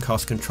chunky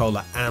Dreamcast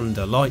controller and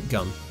a light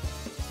gun.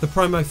 The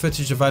promo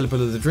footage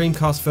available of the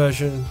Dreamcast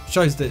version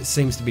shows that it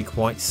seems to be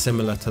quite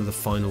similar to the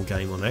final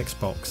game on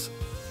Xbox.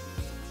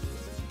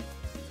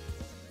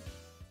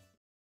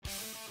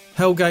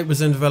 Hellgate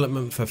was in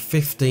development for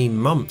 15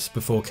 months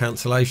before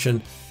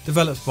cancellation,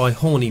 developed by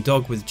Horny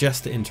Dog with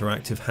Jester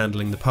Interactive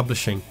handling the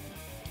publishing.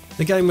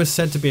 The game was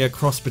said to be a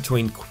cross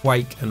between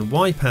Quake and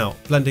Wipeout,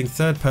 blending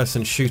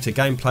third-person shooter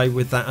gameplay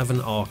with that of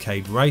an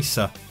arcade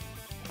racer.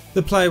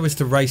 The player was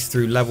to race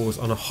through levels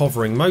on a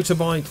hovering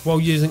motorbike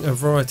while using a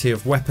variety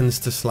of weapons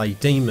to slay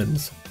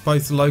demons.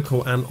 Both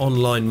local and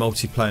online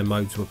multiplayer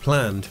modes were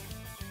planned.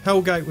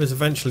 Hellgate was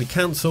eventually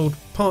cancelled,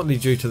 partly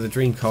due to the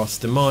Dreamcast's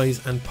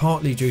demise and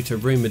partly due to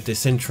rumoured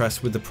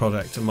disinterest with the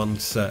product among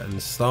certain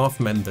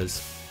staff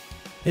members.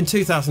 In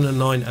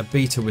 2009 a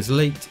beta was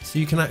leaked, so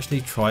you can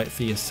actually try it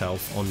for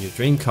yourself on your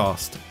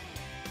Dreamcast.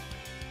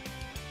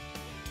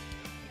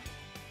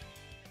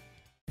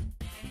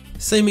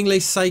 Seemingly,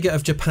 Sega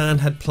of Japan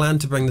had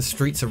planned to bring the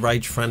Streets of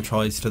Rage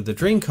franchise to the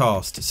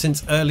Dreamcast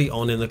since early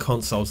on in the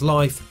console's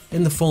life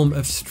in the form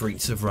of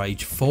Streets of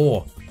Rage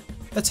 4.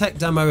 A tech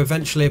demo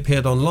eventually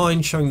appeared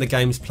online showing the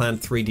game's planned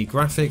 3D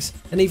graphics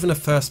and even a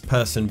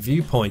first-person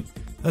viewpoint,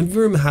 and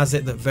rumour has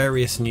it that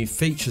various new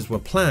features were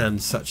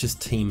planned, such as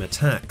team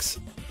attacks.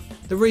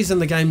 The reason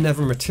the game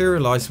never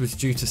materialised was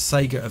due to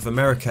Sega of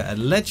America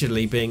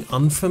allegedly being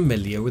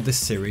unfamiliar with the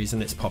series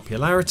and its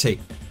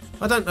popularity.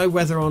 I don't know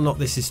whether or not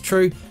this is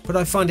true, but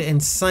I find it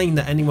insane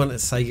that anyone at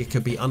Sega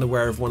could be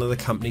unaware of one of the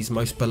company's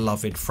most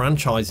beloved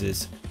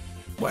franchises.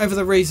 Whatever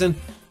the reason,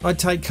 I'd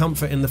take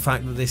comfort in the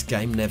fact that this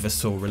game never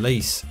saw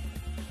release.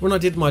 When I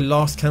did my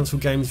last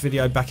cancelled games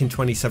video back in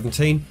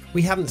 2017,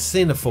 we hadn't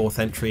seen a fourth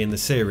entry in the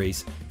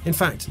series. In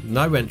fact,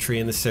 no entry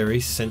in the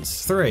series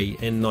since 3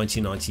 in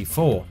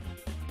 1994.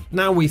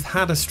 Now we've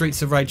had a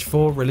Streets of Rage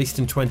 4 released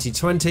in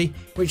 2020,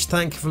 which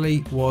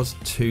thankfully was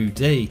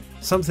 2D,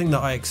 something that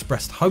I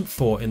expressed hope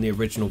for in the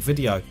original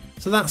video,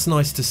 so that's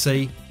nice to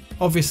see.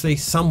 Obviously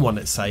someone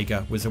at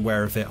Sega was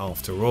aware of it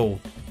after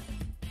all.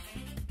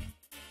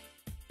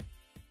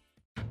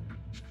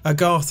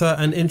 Agartha,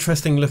 an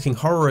interesting looking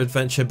horror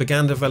adventure,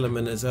 began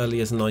development as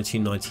early as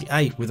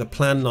 1998 with a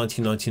planned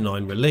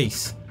 1999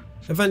 release.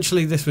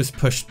 Eventually this was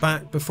pushed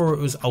back before it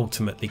was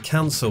ultimately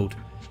cancelled.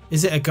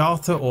 Is it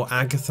Agartha or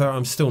Agartha?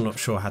 I'm still not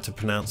sure how to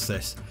pronounce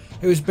this.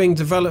 It was being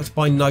developed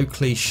by No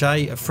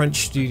Cliché, a French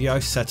studio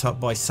set up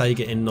by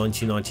Sega in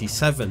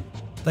 1997.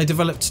 They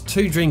developed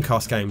two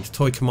Dreamcast games,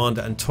 Toy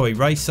Commander and Toy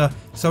Racer,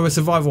 so a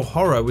survival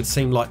horror would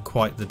seem like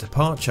quite the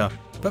departure.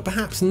 But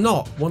perhaps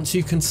not once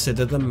you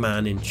consider the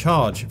man in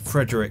charge,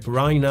 Frederick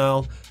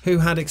Reynal, who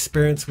had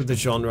experience with the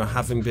genre,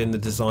 having been the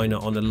designer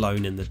on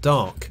Alone in the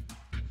Dark.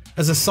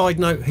 As a side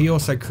note, he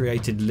also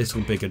created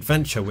Little Big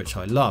Adventure, which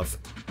I love.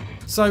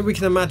 So we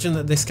can imagine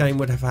that this game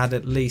would have had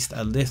at least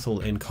a little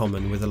in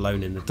common with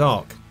Alone in the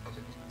Dark.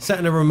 Set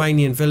in a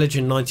Romanian village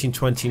in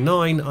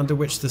 1929, under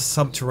which the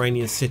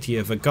subterranean city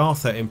of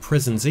Agartha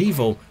imprisons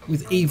evil,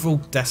 with evil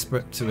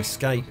desperate to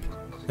escape.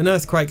 An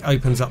earthquake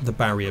opens up the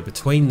barrier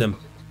between them.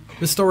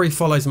 The story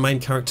follows main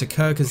character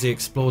Kirk as he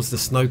explores the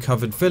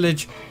snow-covered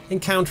village,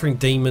 encountering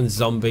demons,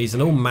 zombies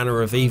and all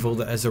manner of evil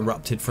that has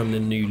erupted from the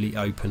newly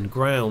opened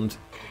ground.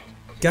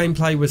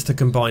 Gameplay was to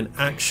combine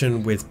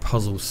action with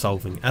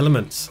puzzle-solving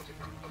elements.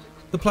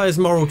 The player's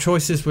moral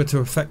choices were to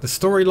affect the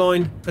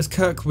storyline, as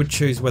Kirk would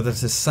choose whether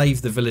to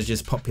save the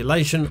village's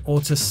population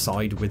or to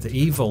side with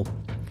evil.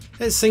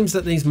 It seems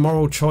that these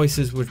moral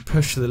choices would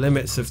push the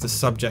limits of the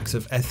subjects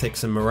of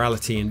ethics and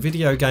morality in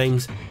video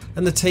games,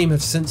 and the team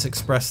have since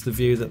expressed the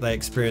view that they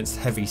experienced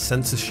heavy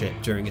censorship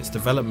during its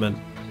development.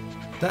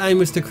 The aim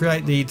was to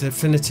create the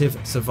definitive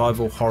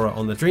survival horror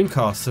on the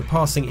Dreamcast,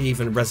 surpassing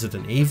even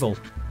Resident Evil.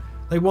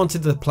 They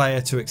wanted the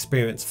player to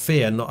experience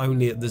fear not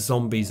only at the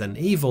zombies and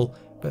evil,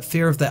 but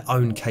fear of their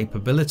own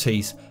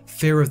capabilities,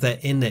 fear of their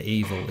inner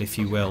evil, if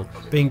you will,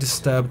 being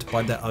disturbed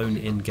by their own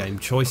in-game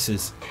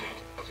choices.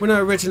 When I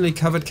originally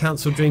covered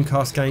cancelled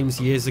Dreamcast games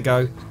years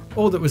ago,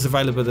 all that was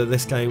available to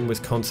this game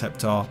was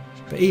concept art,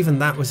 but even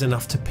that was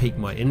enough to pique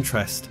my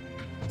interest.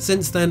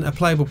 Since then, a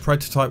playable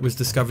prototype was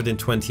discovered in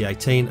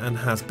 2018 and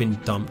has been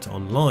dumped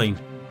online.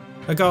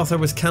 Agartha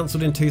was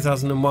cancelled in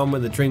 2001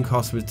 when the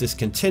Dreamcast was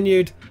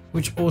discontinued,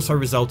 which also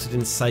resulted in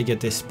Sega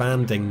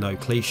disbanding No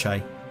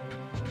Cliché.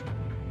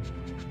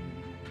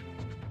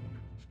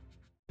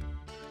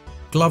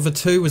 Glover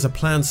 2 was a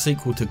planned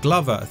sequel to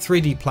Glover, a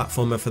 3D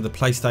platformer for the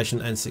PlayStation,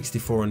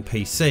 N64 and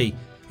PC,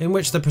 in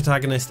which the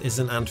protagonist is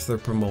an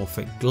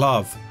anthropomorphic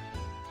glove.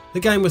 The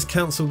game was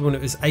cancelled when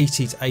it was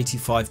 80 to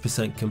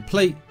 85%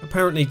 complete,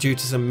 apparently due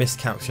to some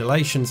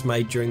miscalculations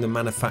made during the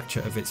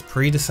manufacture of its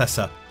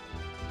predecessor.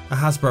 A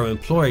Hasbro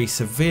employee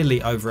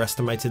severely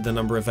overestimated the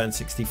number of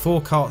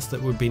N64 carts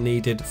that would be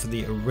needed for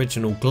the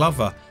original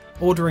Glover,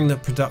 ordering the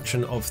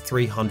production of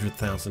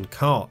 300,000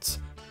 carts,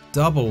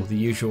 double the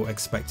usual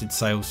expected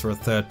sales for a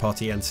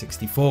third-party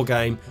N64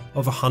 game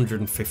of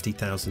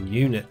 150,000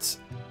 units.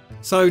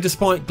 So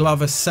despite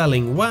Glover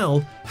selling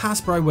well,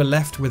 Hasbro were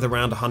left with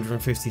around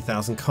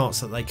 150,000 carts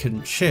that they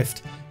couldn't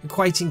shift,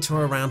 equating to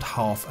around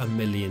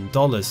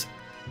 $500,000.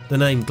 The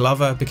name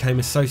Glover became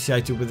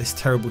associated with this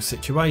terrible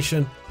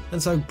situation,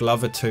 and so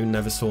Glover 2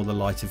 never saw the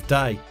light of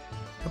day.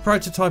 A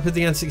prototype of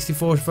the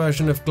N64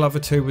 version of Glover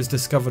 2 was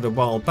discovered a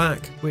while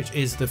back, which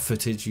is the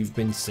footage you've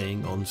been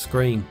seeing on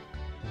screen.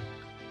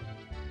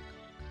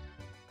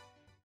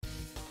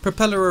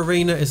 Propeller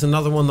Arena is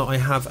another one that I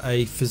have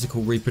a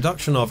physical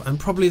reproduction of, and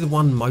probably the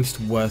one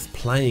most worth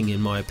playing in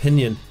my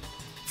opinion.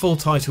 Full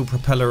title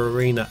Propeller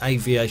Arena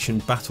Aviation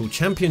Battle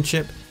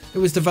Championship, it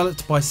was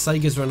developed by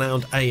Sega's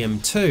renowned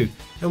AM2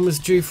 and was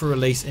due for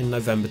release in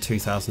November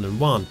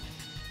 2001.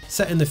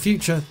 Set in the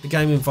future, the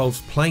game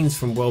involves planes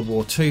from World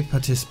War II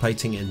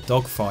participating in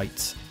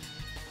dogfights.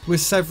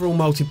 With several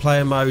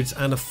multiplayer modes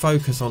and a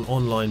focus on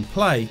online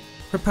play,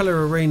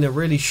 Propeller Arena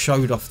really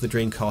showed off the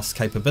Dreamcast's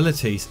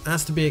capabilities,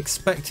 as to be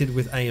expected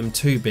with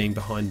AM2 being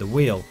behind the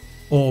wheel,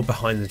 or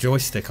behind the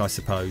joystick I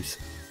suppose.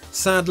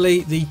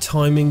 Sadly, the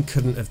timing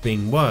couldn't have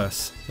been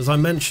worse. As I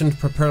mentioned,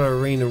 Propeller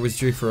Arena was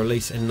due for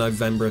release in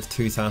November of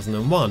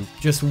 2001,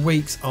 just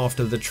weeks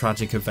after the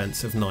tragic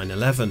events of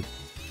 9/11.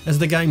 As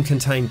the game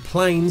contained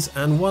planes,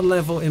 and one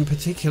level in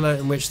particular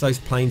in which those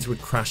planes would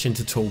crash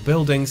into tall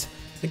buildings,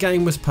 the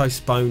game was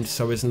postponed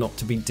so as not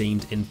to be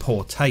deemed in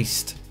poor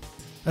taste.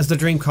 As the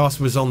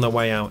Dreamcast was on the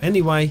way out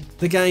anyway,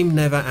 the game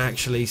never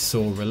actually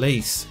saw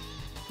release.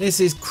 This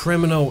is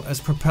criminal, as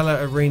Propeller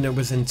Arena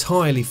was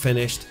entirely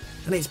finished,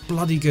 and it's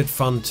bloody good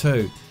fun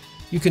too.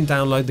 You can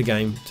download the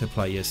game to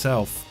play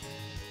yourself.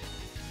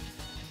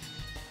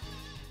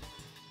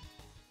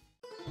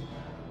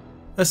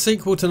 A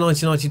sequel to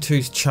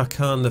 1992's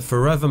Chakan the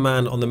Forever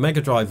Man on the Mega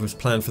Drive was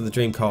planned for the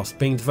Dreamcast,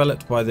 being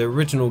developed by the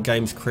original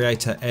game's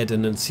creator Ed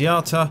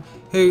Annunziata,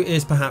 who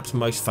is perhaps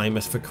most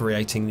famous for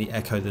creating the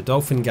Ecco the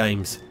Dolphin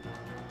games.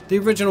 The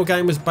original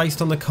game was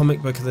based on the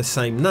comic book of the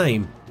same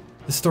name.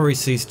 The story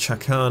sees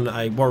Chakan,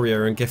 a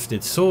warrior and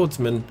gifted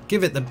swordsman,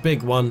 give it the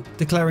big one,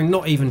 declaring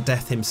not even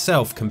Death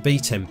himself can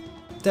beat him.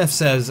 Death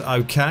says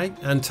okay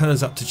and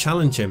turns up to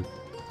challenge him.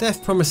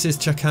 Death promises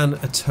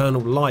Chakan eternal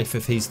life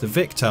if he's the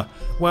victor.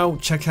 Well,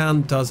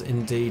 Chakan does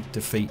indeed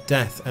defeat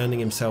Death, earning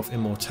himself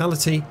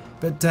immortality,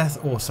 but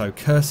Death also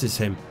curses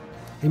him.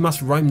 He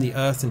must roam the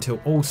earth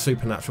until all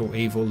supernatural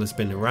evil has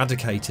been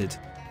eradicated.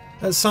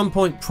 At some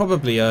point,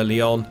 probably early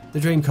on, the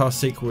Dreamcast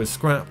sequel was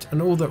scrapped,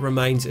 and all that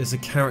remains is a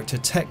character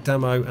tech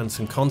demo and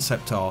some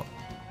concept art.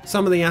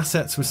 Some of the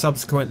assets were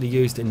subsequently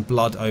used in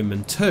Blood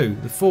Omen 2,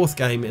 the fourth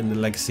game in the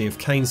Legacy of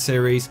Kain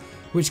series,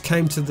 which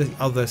came to the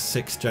other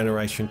 6th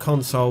generation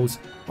consoles,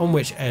 on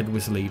which Ed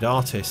was lead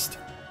artist.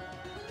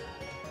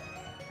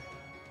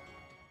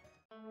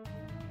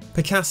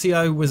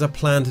 Picassio was a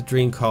planned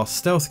Dreamcast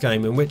stealth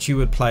game in which you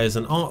would play as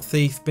an art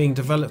thief, being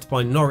developed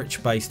by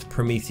Norwich-based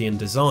Promethean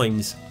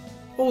Designs.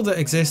 All that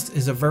exists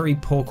is a very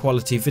poor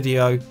quality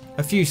video,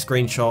 a few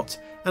screenshots,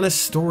 and a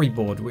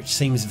storyboard which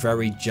seems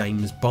very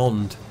James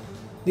Bond.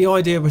 The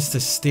idea was to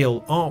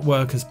steal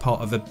artwork as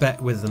part of a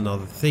bet with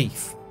another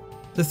thief.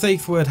 The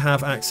thief would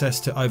have access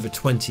to over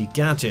 20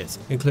 gadgets,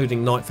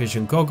 including night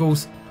vision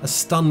goggles, a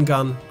stun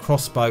gun,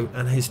 crossbow,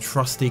 and his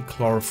trusty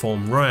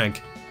chloroform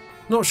rag.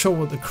 Not sure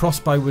what the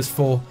crossbow was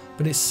for,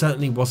 but it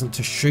certainly wasn't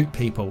to shoot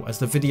people, as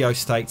the video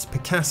states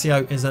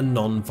Picassio is a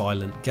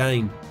non-violent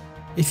game.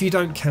 If you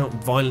don't count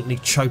violently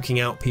choking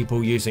out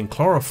people using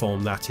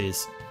chloroform, that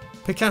is.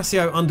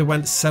 Picassio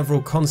underwent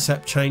several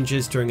concept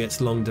changes during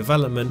its long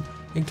development,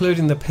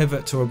 including the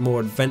pivot to a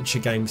more adventure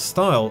game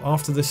style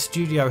after the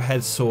studio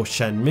head saw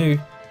Shenmue,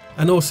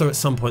 and also at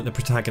some point the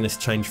protagonist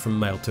changed from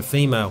male to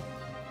female.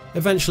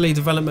 Eventually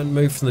development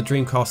moved from the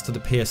Dreamcast to the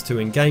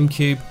PS2 and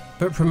GameCube,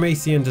 but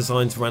Promethean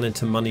Designs ran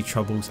into money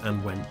troubles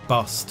and went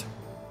bust.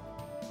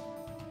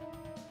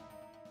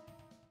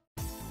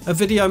 A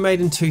video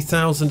made in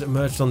 2000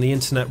 emerged on the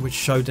internet which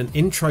showed an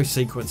intro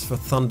sequence for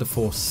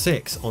Thunderforce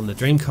VI on the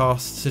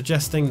Dreamcast,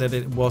 suggesting that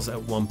it was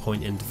at one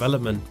point in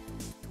development.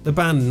 The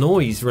band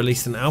Noise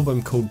released an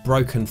album called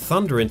Broken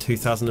Thunder in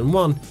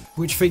 2001,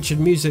 which featured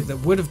music that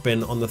would have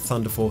been on the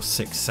Thunderforce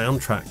VI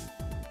soundtrack.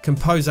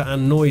 Composer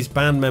and Noise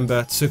band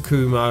member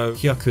Tsukumo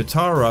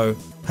Hyakutaro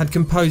had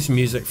composed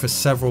music for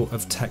several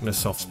of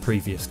Technosoft's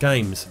previous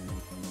games.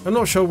 I'm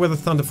not sure whether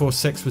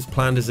Thunderforce VI was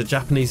planned as a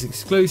Japanese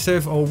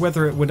exclusive or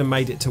whether it would have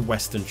made it to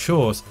Western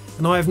shores,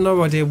 and I have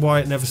no idea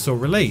why it never saw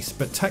release,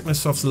 but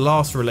Technosoft's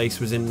last release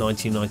was in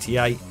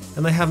 1998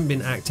 and they haven't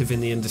been active in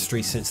the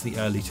industry since the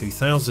early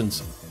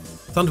 2000s.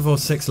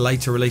 Thunderforce VI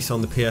later released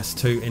on the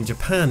PS2 in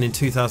Japan in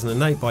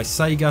 2008 by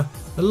Sega,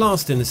 the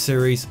last in the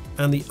series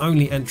and the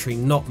only entry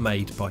not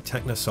made by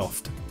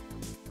Technosoft.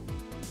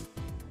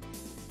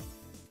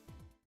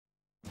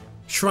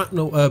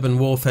 Shrapnel Urban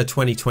Warfare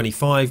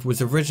 2025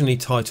 was originally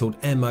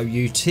titled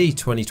MOUT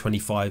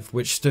 2025,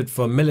 which stood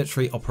for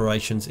Military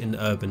Operations in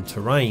Urban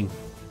Terrain.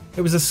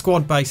 It was a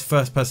squad-based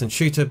first-person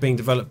shooter being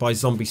developed by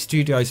Zombie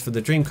Studios for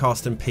the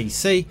Dreamcast and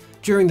PC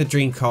during the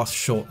Dreamcast's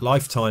short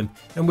lifetime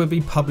and would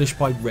be published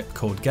by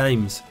Ripcord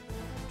Games.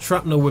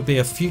 Shrapnel would be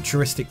a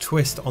futuristic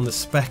twist on the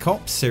Spec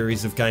Ops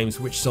series of games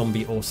which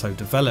Zombie also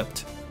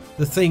developed.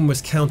 The theme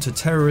was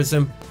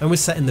counter-terrorism and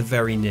was set in the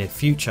very near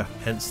future,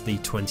 hence the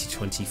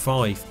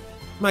 2025.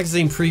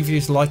 Magazine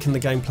previews likened the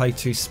gameplay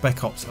to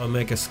Spec Ops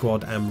Omega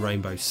Squad and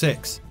Rainbow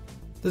Six.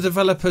 The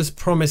developers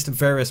promised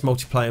various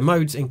multiplayer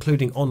modes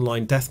including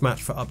online deathmatch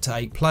for up to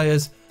 8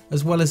 players,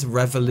 as well as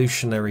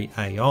revolutionary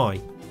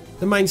AI.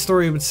 The main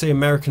story would see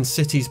American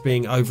cities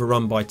being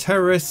overrun by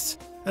terrorists,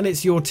 and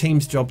it's your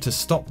team's job to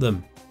stop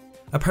them.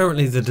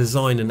 Apparently the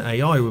design and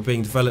AI were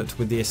being developed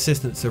with the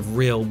assistance of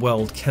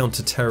real-world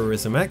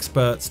counter-terrorism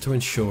experts to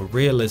ensure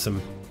realism.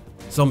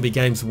 Zombie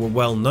games were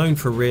well known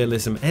for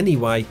realism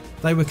anyway.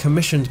 They were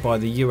commissioned by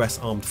the US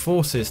Armed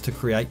Forces to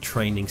create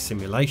training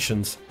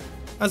simulations.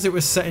 As it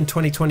was set in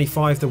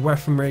 2025, the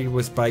weaponry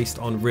was based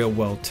on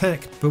real-world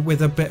tech, but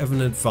with a bit of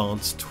an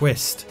advanced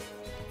twist.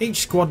 Each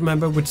squad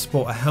member would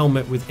sport a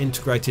helmet with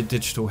integrated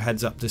digital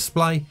heads-up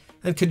display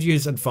and could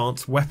use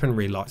advanced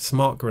weaponry like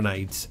smart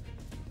grenades.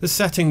 The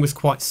setting was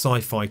quite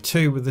sci-fi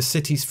too, with the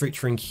cities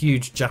featuring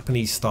huge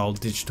Japanese-style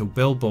digital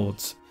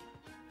billboards.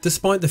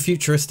 Despite the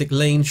futuristic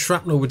lean,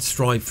 Shrapnel would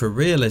strive for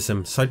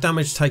realism, so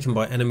damage taken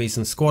by enemies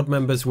and squad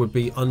members would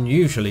be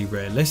unusually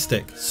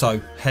realistic, so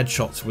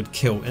headshots would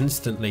kill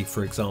instantly,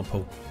 for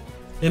example.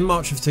 In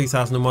March of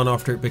 2001,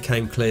 after it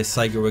became clear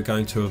Sega were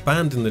going to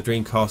abandon the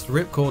Dreamcast,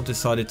 Ripcord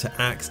decided to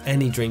axe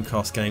any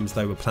Dreamcast games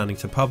they were planning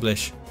to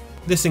publish.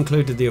 This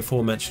included the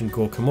aforementioned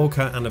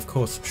GorkaMorka and of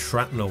course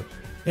Shrapnel.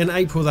 In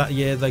April that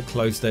year they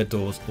closed their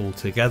doors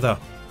altogether.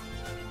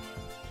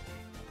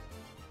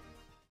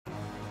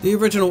 The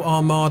original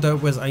Armada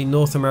was a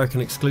North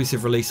American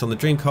exclusive release on the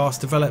Dreamcast,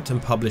 developed and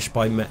published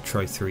by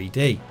Metro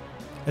 3D.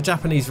 A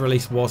Japanese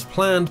release was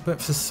planned, but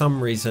for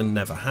some reason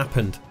never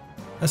happened.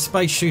 A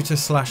space shooter /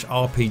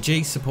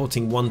 RPG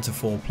supporting 1 to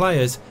 4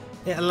 players,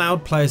 it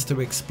allowed players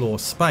to explore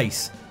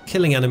space,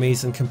 killing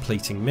enemies and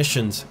completing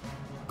missions.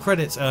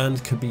 Credits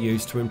earned could be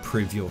used to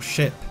improve your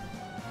ship.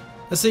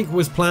 A sequel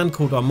was planned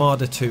called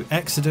Armada 2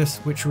 Exodus,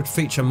 which would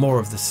feature more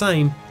of the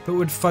same, but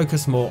would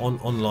focus more on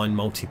online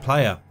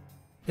multiplayer.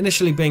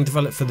 Initially being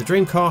developed for the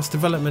Dreamcast,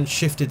 development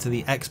shifted to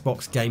the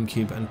Xbox,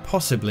 GameCube and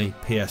possibly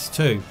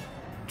PS2.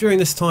 During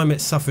this time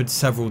it suffered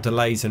several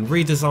delays and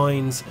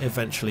redesigns,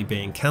 eventually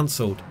being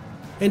cancelled.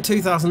 In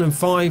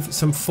 2005,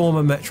 some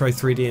former Metro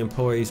 3D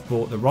employees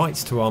bought the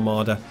rights to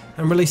Armada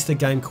and released a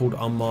game called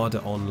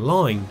Armada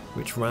Online,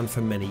 which ran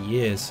for many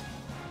years.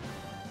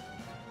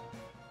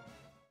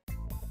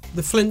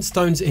 The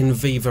Flintstones in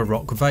Viva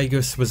Rock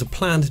Vegas was a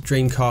planned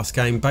Dreamcast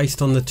game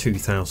based on the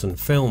 2000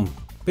 film.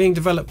 Being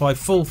developed by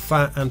Full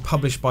Fat and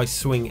published by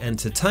Swing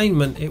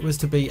Entertainment, it was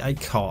to be a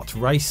kart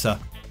racer.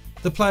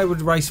 The player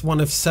would race one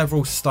of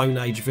several Stone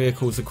Age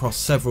vehicles across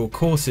several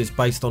courses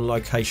based on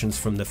locations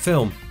from the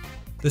film.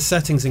 The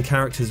settings and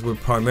characters would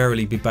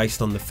primarily be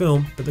based on the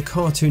film, but the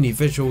cartoony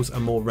visuals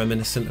are more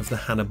reminiscent of the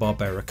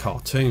Hanna-Barbera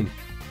cartoon.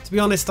 To be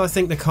honest, I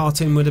think the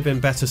cartoon would have been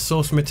better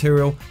source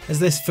material, as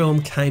this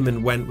film came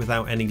and went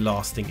without any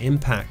lasting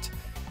impact.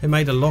 It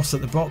made a loss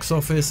at the box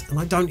office and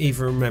I don't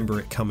even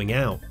remember it coming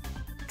out.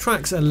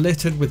 Tracks are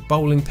littered with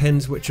bowling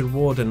pins which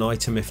award an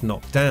item if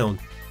knocked down.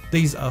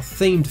 These are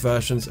themed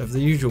versions of the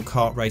usual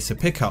kart racer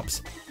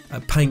pickups, a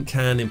paint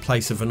can in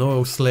place of an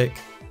oil slick,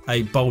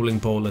 a bowling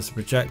ball as a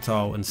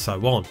projectile and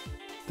so on.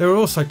 There are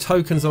also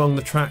tokens along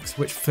the tracks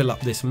which fill up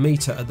this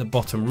meter at the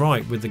bottom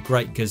right with the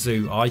Great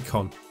Gazoo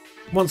icon.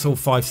 Once all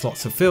 5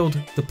 slots are filled,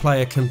 the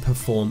player can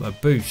perform a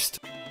boost.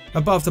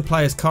 Above the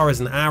player's car is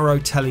an arrow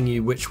telling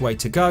you which way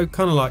to go,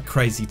 kind of like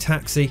Crazy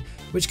Taxi,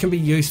 which can be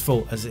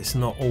useful as it's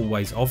not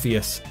always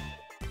obvious.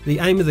 The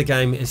aim of the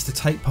game is to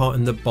take part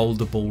in the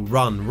Boulder Ball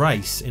Run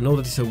race in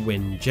order to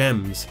win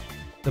gems.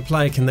 The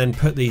player can then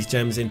put these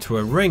gems into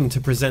a ring to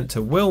present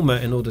to Wilma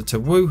in order to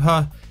woo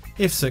her.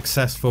 If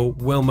successful,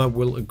 Wilma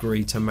will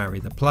agree to marry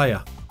the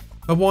player.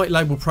 A white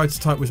label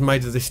prototype was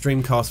made of this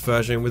Dreamcast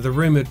version with a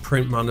rumoured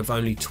print run of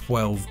only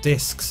 12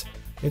 discs.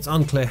 It's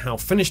unclear how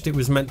finished it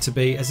was meant to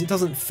be, as it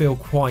doesn't feel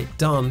quite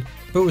done,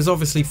 but was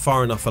obviously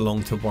far enough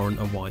along to warrant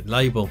a white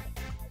label.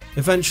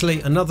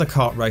 Eventually, another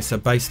kart racer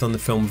based on the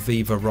film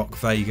Viva Rock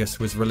Vegas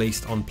was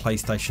released on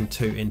PlayStation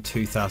 2 in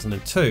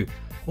 2002.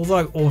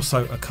 Although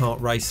also a kart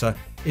racer,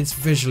 it's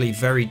visually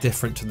very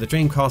different to the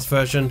Dreamcast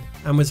version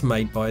and was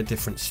made by a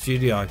different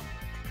studio.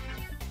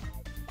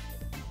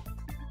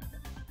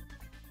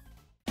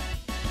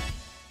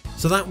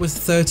 So that was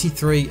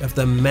 33 of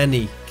the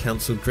many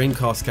cancelled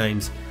Dreamcast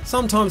games.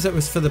 Sometimes it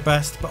was for the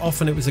best, but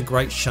often it was a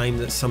great shame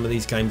that some of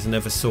these games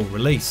never saw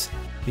release.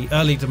 The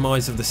early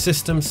demise of the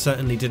system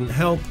certainly didn't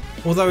help,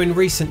 although in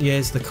recent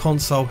years the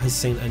console has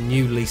seen a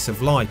new lease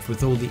of life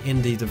with all the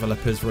indie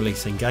developers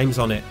releasing games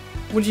on it.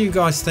 What do you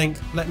guys think?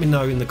 Let me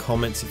know in the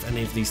comments if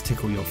any of these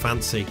tickle your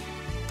fancy.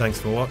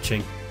 Thanks for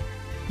watching.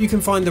 You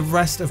can find the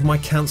rest of my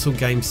cancelled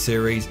games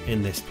series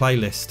in this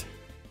playlist.